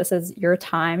logistics. This is your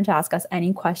time to ask us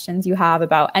any questions you have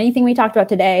about anything we talked about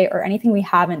today or anything we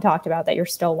haven't talked about that you're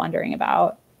still wondering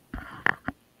about.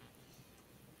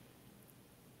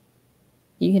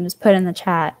 You can just put in the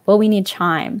chat, well, we need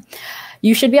Chime.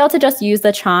 You should be able to just use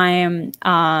the Chime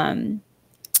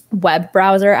web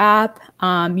browser app.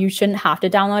 You shouldn't have to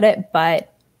download it, but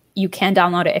you can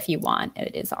download it if you want.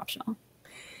 It is optional.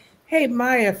 Hey,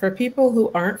 Maya, for people who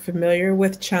aren't familiar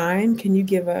with Chime, can you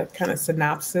give a kind of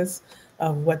synopsis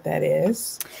of what that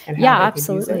is? And how yeah, they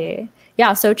absolutely. Can use it?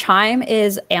 Yeah, so Chime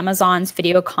is Amazon's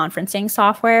video conferencing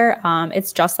software.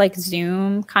 It's just like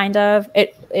Zoom, kind of.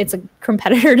 It's a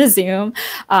competitor to Zoom,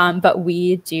 but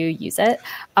we do use it.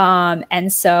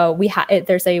 And so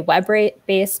there's a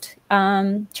web-based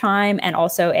Chime and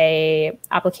also a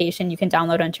application you can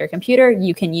download onto your computer.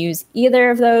 You can use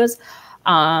either of those.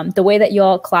 The way that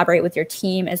you'll collaborate with your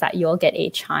team is that you'll get a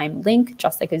Chime link,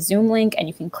 just like a Zoom link, and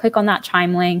you can click on that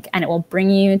Chime link and it will bring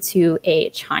you to a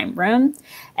Chime room.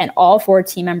 And all 4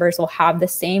 team members will have the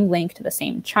same link to the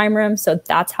same Chime room. So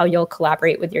that's how you'll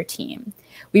collaborate with your team.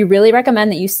 We really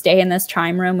recommend that you stay in this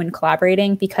Chime room when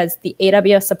collaborating because the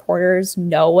AWS supporters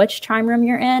know which Chime room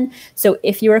you're in. So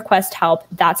if you request help,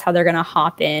 that's how they're going to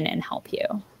hop in and help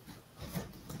you.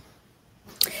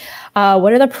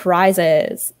 What are the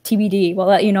prizes? TBD. We'll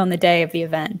let you know on the day of the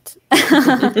event.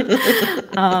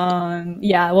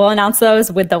 Yeah, we'll announce those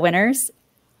with the winners.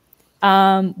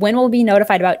 When we'll be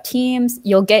notified about teams,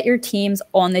 you'll get your teams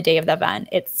on the day of the event.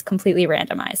 It's completely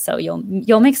randomized, so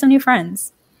you'll make some new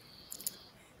friends.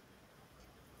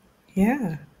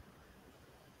 Yeah.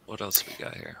 What else we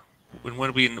got here? When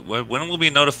we'll be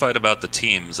notified about the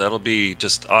teams? That'll be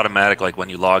just automatic. Like when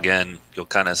you log in, you'll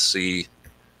kind of see.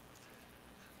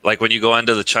 Like when you go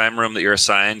into the Chime room that you're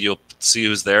assigned, you'll see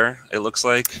who's there. It looks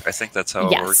like. I think that's how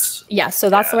it works. Yes. So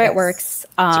that's the way it works.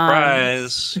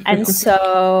 Surprise. And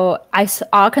so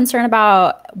I'll concern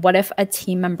about what if a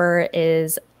team member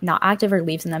is not active or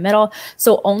leaves in the middle.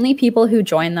 So only people who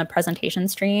join the presentation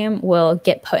stream will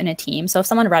get put in a team. So if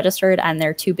someone registered and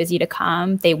they're too busy to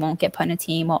come, they won't get put in a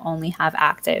team. We'll only have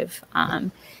active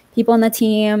people in the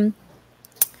team.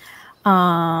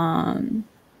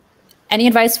 Any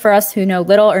advice for us who know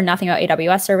little or nothing about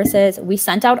AWS services? We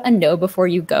sent out a Know Before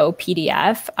You Go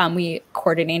PDF. We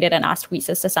coordinated and asked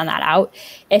WiCys to send that out.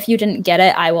 If you didn't get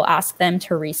it, I will ask them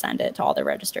to resend it to all the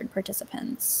registered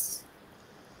participants.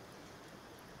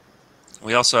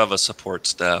 We also have a support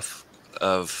staff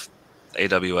of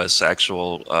AWS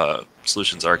actual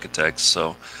solutions architects.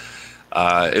 So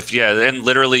then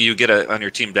literally you get on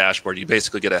your team dashboard, you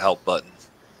basically get a help button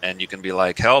and you can be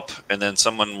like help, and then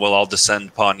someone will all descend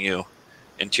upon you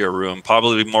into your room,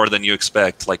 probably more than you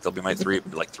expect. Like there'll be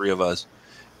three of us.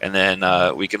 And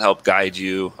then we can help guide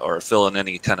you or fill in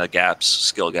any kind of gaps,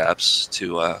 skill gaps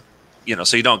to,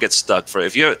 so you don't get stuck.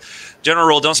 General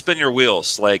rule, don't spin your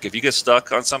wheels. Like if you get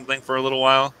stuck on something for a little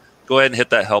while, go ahead and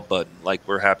hit that help button. Like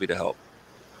we're happy to help.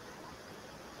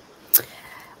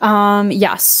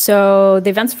 Yes. So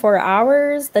the event's 4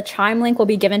 hours. The Chime link will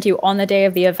be given to you on the day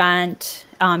of the event.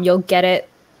 You'll get it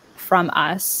from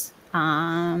us.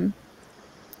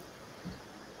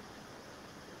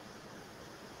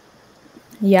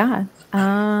 Yeah.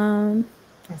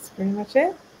 That's pretty much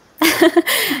it.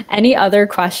 Any other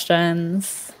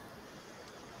questions?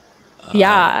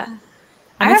 Yeah.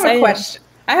 I have a question.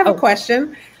 A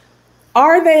question.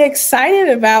 Are they excited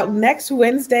about next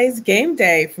Wednesday's game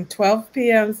day from 12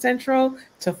 p.m. Central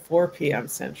to 4 p.m.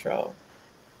 Central?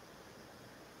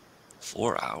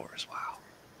 4 hours. Wow.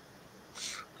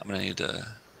 I'm going to need to.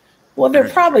 Well, they're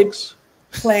probably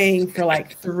playing for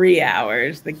like 3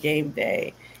 hours, the game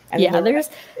day. And yeah,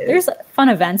 there's fun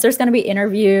events. There's going to be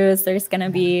interviews. There's going to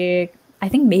be, I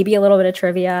think, maybe a little bit of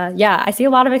trivia. Yeah, I see a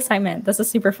lot of excitement. This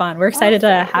is super fun. We're excited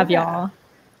to have y'all.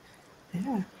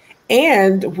 Yeah.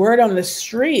 And word on the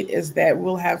street is that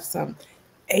we'll have some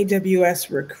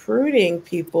AWS recruiting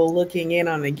people looking in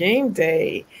on the game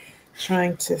day,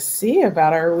 trying to see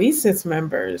about our WiCys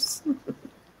members.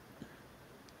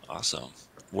 Awesome.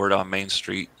 Word on Main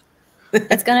Street.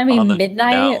 It's going to be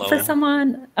midnight for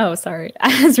someone. Oh, sorry.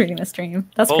 I was reading the stream.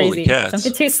 That's Holy crazy. Cats. Don't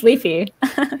get too sleepy.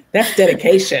 That's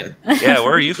dedication. Yeah,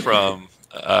 where are you from?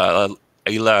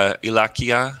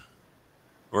 Ilakia?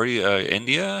 Where are you?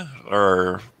 India?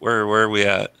 Or where are we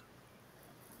at?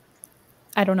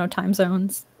 I don't know time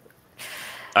zones.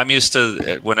 I'm used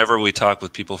to, whenever we talk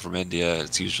with people from India,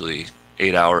 it's usually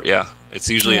 8 hour. Yeah, it's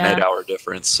usually an 8 hour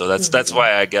difference. So that's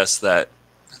why I guess that.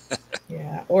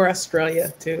 Yeah, or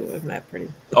Australia too. Isn't that pretty?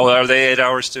 Oh, are they 8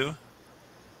 hours too?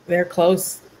 They're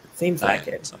close. Seems like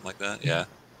it. Something like that. Yeah.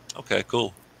 Okay.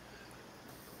 Cool.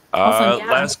 Awesome,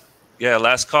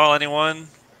 Last call. Anyone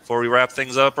before we wrap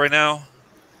things up right now?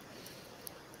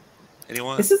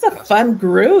 Anyone? This is a fun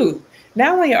group.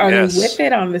 Not only are they with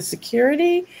it on the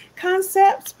security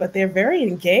concepts, but they're very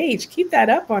engaged. Keep that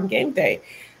up on game day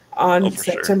on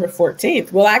September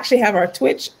 14th. We'll actually have our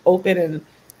Twitch open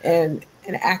and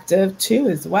active too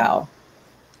as well.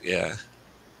 Yeah.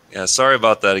 Sorry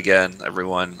about that again,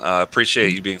 everyone.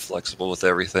 Appreciate you being flexible with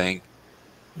everything.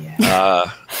 Yeah.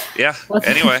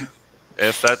 Anyway,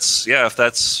 if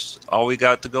that's all we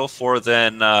got to go for,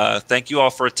 then thank you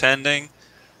all for attending.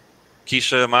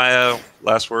 Keisha, Maya,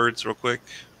 last words real quick.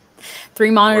 3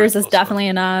 monitors is definitely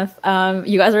enough.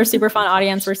 You guys are a super fun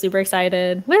audience. We're super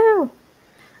excited. Woo!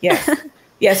 Yes.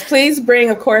 Yes, please bring,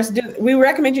 of course, we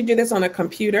recommend you do this on a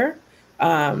computer,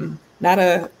 not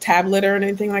a tablet or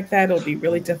anything like that. It'll be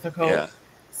really difficult. Yeah.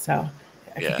 So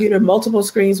A Yeah. computer, multiple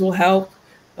screens will help.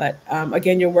 But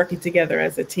again, you're working together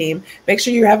as a team. Make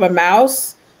sure you have a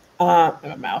mouse, not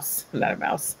a mouse,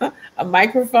 a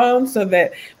microphone, so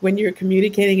that when you're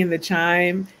communicating in the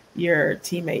chime, your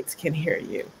teammates can hear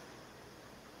you.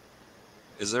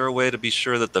 Is there a way to be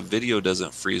sure that the video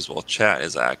doesn't freeze while chat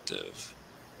is active?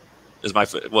 Is my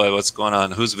what's going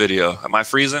on? Whose video? Am I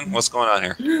freezing? What's going on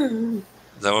here?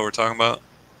 Is that what we're talking about?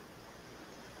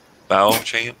 Bow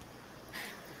champ?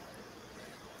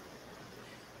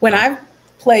 When No. I've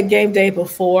played game day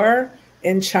before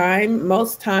in Chime,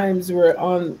 most times we're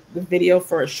on the video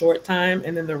for a short time,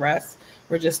 and then the rest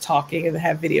we're just talking and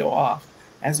have video off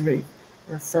as we're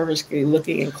feverishly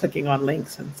looking and clicking on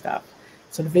links and stuff.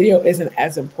 So the video isn't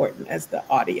as important as the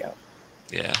audio.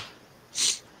 Yeah.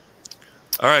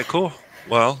 All right, cool.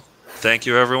 Well, thank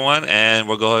you, everyone. And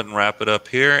we'll go ahead and wrap it up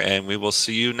here, and we will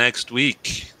see you next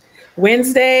week.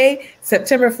 Wednesday,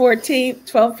 September 14th,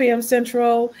 12 p.m.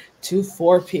 Central to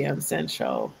 4 p.m.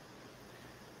 Central.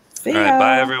 See ya. All right,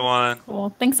 bye, everyone.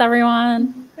 Cool. Thanks,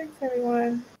 everyone. Thanks,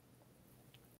 everyone.